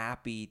so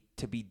happy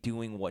to be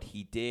doing what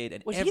he did.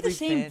 And was he the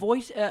same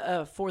voice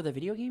for the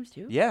video games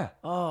too? Yeah.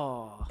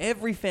 Oh.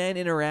 Every fan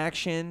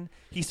interaction.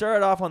 He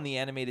started off on the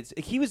animated.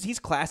 He's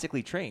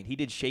classically trained. He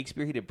did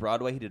Shakespeare. He did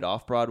Broadway. He did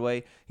off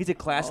Broadway. He's a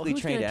classically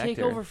trained actor. Who's going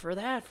to take over for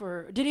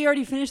that? Did he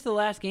already finish the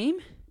last game?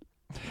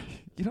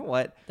 You know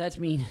what? That's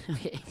mean.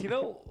 Okay. You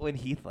know when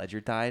Heath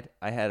Ledger died,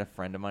 I had a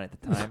friend of mine at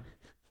the time.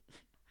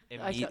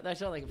 I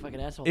sound like a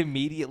fucking asshole.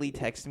 Immediately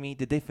texted me,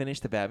 did they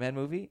finish the Batman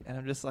movie? And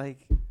I'm just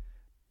like,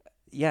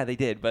 yeah, they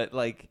did. But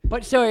like.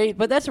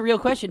 But that's a real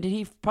question. Did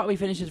he probably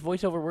finish his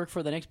voiceover work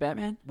for the next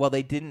Batman? Well,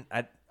 they didn't.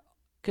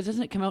 Because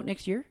doesn't it come out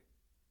next year?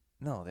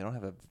 No, they don't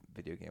have a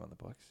video game on the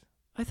books.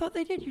 I thought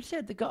they did. You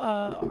said the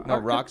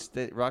no,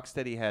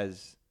 Rocksteady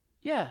has.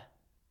 Yeah.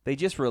 They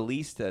just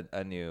released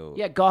a new...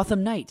 Yeah,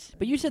 Gotham Knights.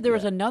 But you said there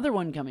was another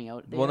one coming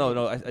out.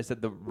 No. I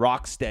said the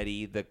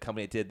Rocksteady, the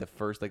company that did the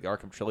first like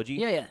Arkham trilogy.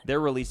 Yeah.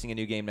 They're releasing a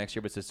new game next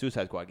year, but it's a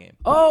Suicide Squad game.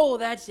 Oh,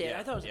 that's it.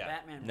 I thought it was a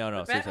Batman. No,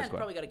 but Batman's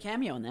probably got a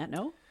cameo in that,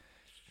 no?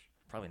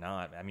 Probably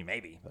not. I mean,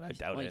 maybe, but I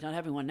doubt it. He's not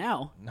having one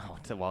now. No,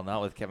 well,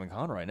 not with Kevin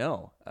Conroy,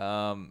 no.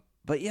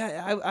 But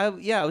yeah, I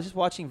was just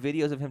watching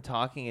videos of him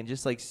talking and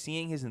just like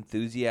seeing his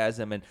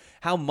enthusiasm and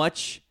how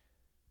much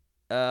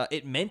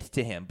it meant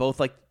to him, both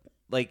like.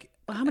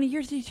 Well, how many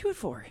years did he do it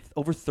for?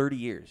 Over 30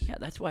 years. Yeah,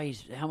 that's why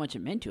how much it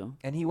meant to him.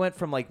 And he went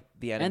from like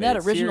the animated and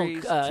that original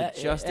series to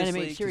Justice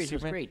animated League series to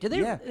was Superman.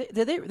 great.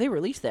 Did they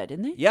release that?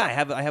 Didn't they? Yeah, I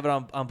have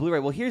it on Blu-ray.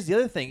 Well, here's the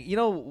other thing. You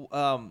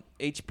know,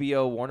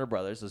 HBO, Warner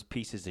Brothers, those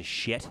pieces of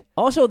shit.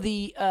 Also,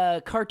 the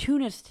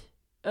cartoonist,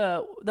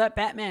 that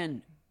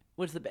Batman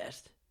was the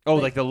best. Oh,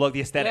 like the look,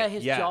 the aesthetic. Yeah,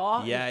 his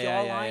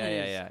jawline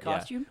and his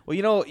costume. Well,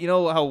 you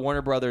know how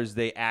Warner Brothers,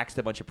 they axed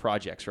a bunch of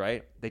projects,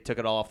 right? They took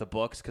it all off the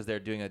books because they're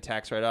doing a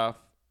tax write-off,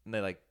 and they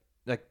like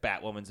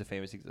Batwoman's a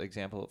famous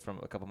example from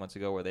a couple months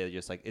ago where they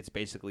just like, it's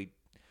basically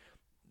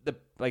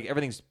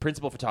everything's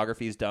principal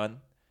photography is done.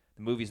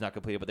 The movie's not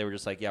completed, but they were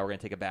just like, yeah, we're going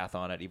to take a bath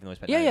on it, even though we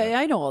spent Yeah,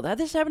 I know all that.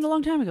 This happened a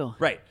long time ago.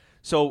 Right.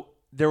 So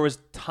there was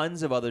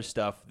tons of other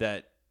stuff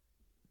that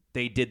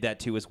they did that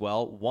too as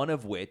well, one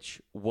of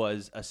which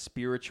was a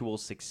spiritual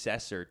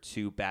successor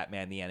to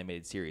Batman the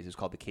Animated Series. It was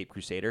called The Caped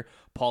Crusader.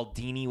 Paul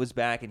Dini was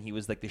back, and he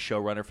was like the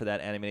showrunner for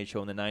that animated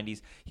show in the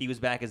 90s. He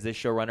was back as this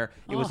showrunner.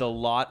 It was a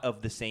lot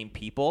of the same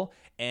people,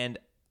 and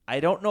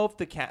I don't know if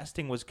the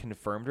casting was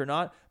confirmed or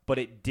not, but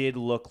it did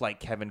look like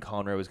Kevin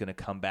Conroy was going to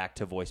come back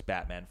to voice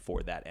Batman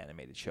for that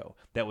animated show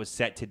that was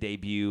set to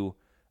debut,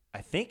 I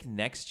think,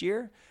 next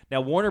year. Now,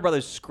 Warner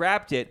Brothers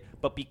scrapped it,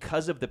 but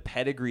because of the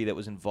pedigree that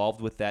was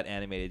involved with that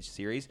animated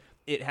series,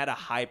 it had a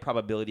high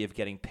probability of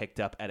getting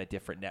picked up at a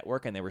different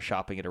network, and they were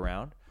shopping it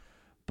around.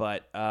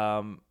 But,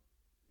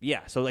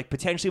 yeah, so like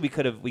potentially we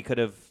could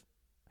have,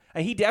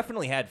 and he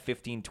definitely had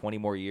 15, 20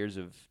 more years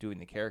of doing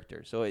the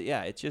character. So,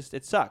 yeah,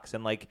 it sucks.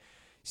 And like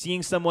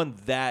seeing someone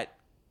that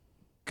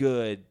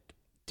good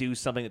do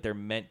something that they're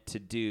meant to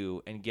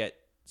do and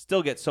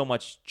still get so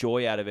much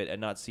joy out of it and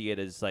not see it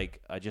as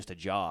like just a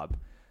job.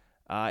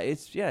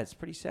 It's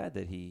pretty sad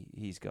that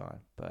he's gone.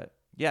 But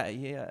yeah,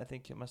 I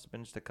think it must have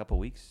been just a couple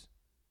weeks,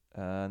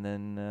 and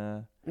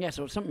then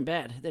so something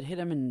bad that hit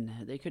him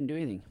and they couldn't do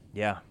anything.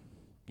 Yeah,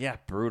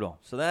 brutal.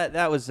 So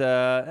that was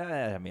that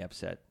had me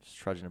upset, just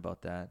trudging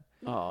about that.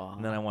 Oh.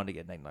 And then I wanted to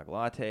get an eggnog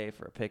latte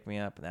for a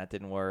pick-me-up, and that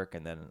didn't work.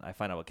 And then I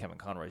find out about Kevin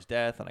Conroy's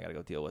death, and I got to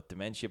go deal with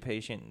dementia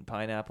patient and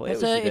pineapple.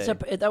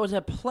 That was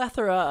a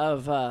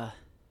plethora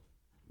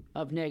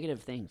of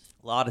negative things.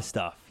 A lot of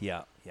stuff.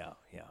 Yeah.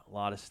 A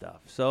lot of stuff.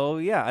 So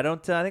yeah, I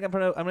think I'm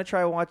gonna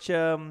try to watch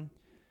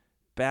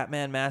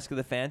Batman: Mask of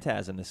the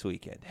Phantasm this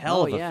weekend.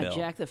 Hell of a film.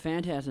 Jack the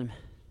Phantasm.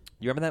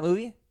 You remember that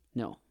movie?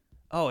 No.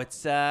 Oh,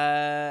 it's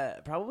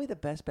probably the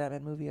best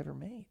Batman movie ever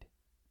made.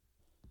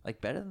 Like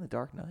better than The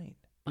Dark Knight.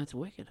 That's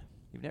wicked.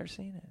 You've never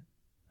seen it?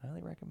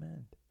 Highly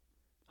recommend.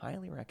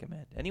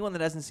 Anyone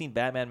that hasn't seen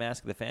Batman: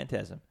 Mask of the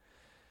Phantasm.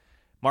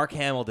 Mark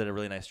Hamill did a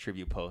really nice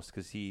tribute post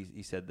because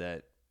he said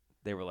that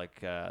they were like,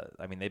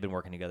 they've been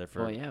working together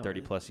for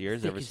 30 plus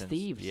years ever since.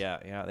 Thieves.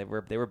 Yeah, they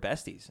were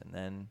besties, and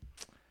then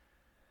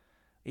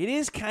it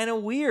is kind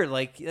of weird.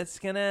 Like that's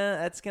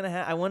gonna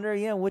I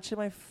wonder, which of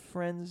my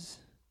friends,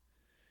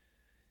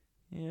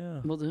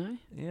 will die?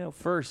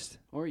 First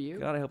or you?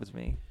 God, I hope it's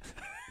me.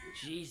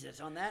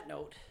 Jesus. On that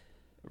note,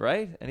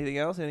 right? Anything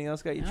else? Anything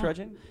else got you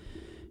trudging?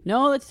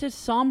 No, let's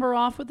just somber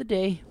off with the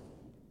day.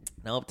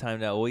 Nope, time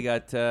now. We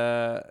got.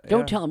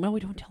 Don't tell him. No, we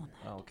don't tell him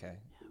that. Oh, okay.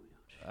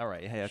 All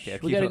right. Hey, okay.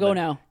 We gotta go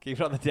now. Keep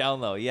it on the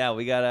down low. Yeah,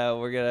 we're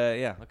gonna.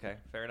 Yeah, okay.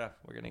 Fair enough.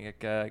 We're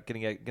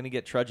gonna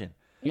get trudging.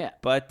 Yeah.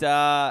 But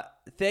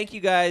thank you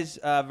guys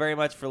very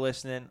much for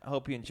listening. I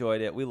hope you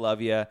enjoyed it. We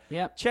love you.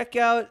 Yep. Check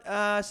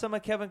out some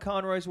of Kevin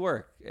Conroy's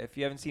work. If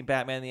you haven't seen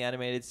Batman the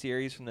Animated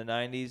Series from the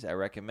 90s, I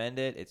recommend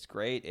it. It's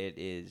great. It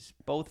is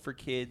both for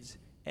kids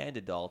and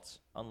adults,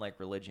 unlike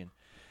religion.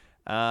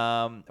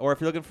 Or if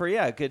you're looking for,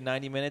 a good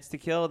 90 minutes to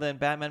kill, then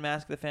Batman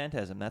Mask of the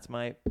Phantasm. That's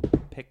my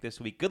pick this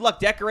week. Good luck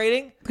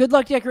decorating. Good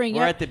luck decorating.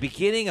 We're at the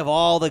beginning of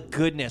all the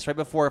goodness right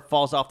before it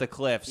falls off the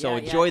cliff. So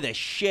enjoy the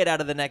shit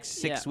out of the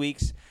next 6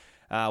 weeks.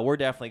 We're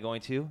definitely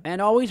going to.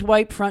 And always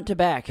wipe front to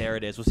back. There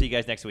it is. We'll see you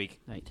guys next week.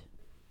 Night.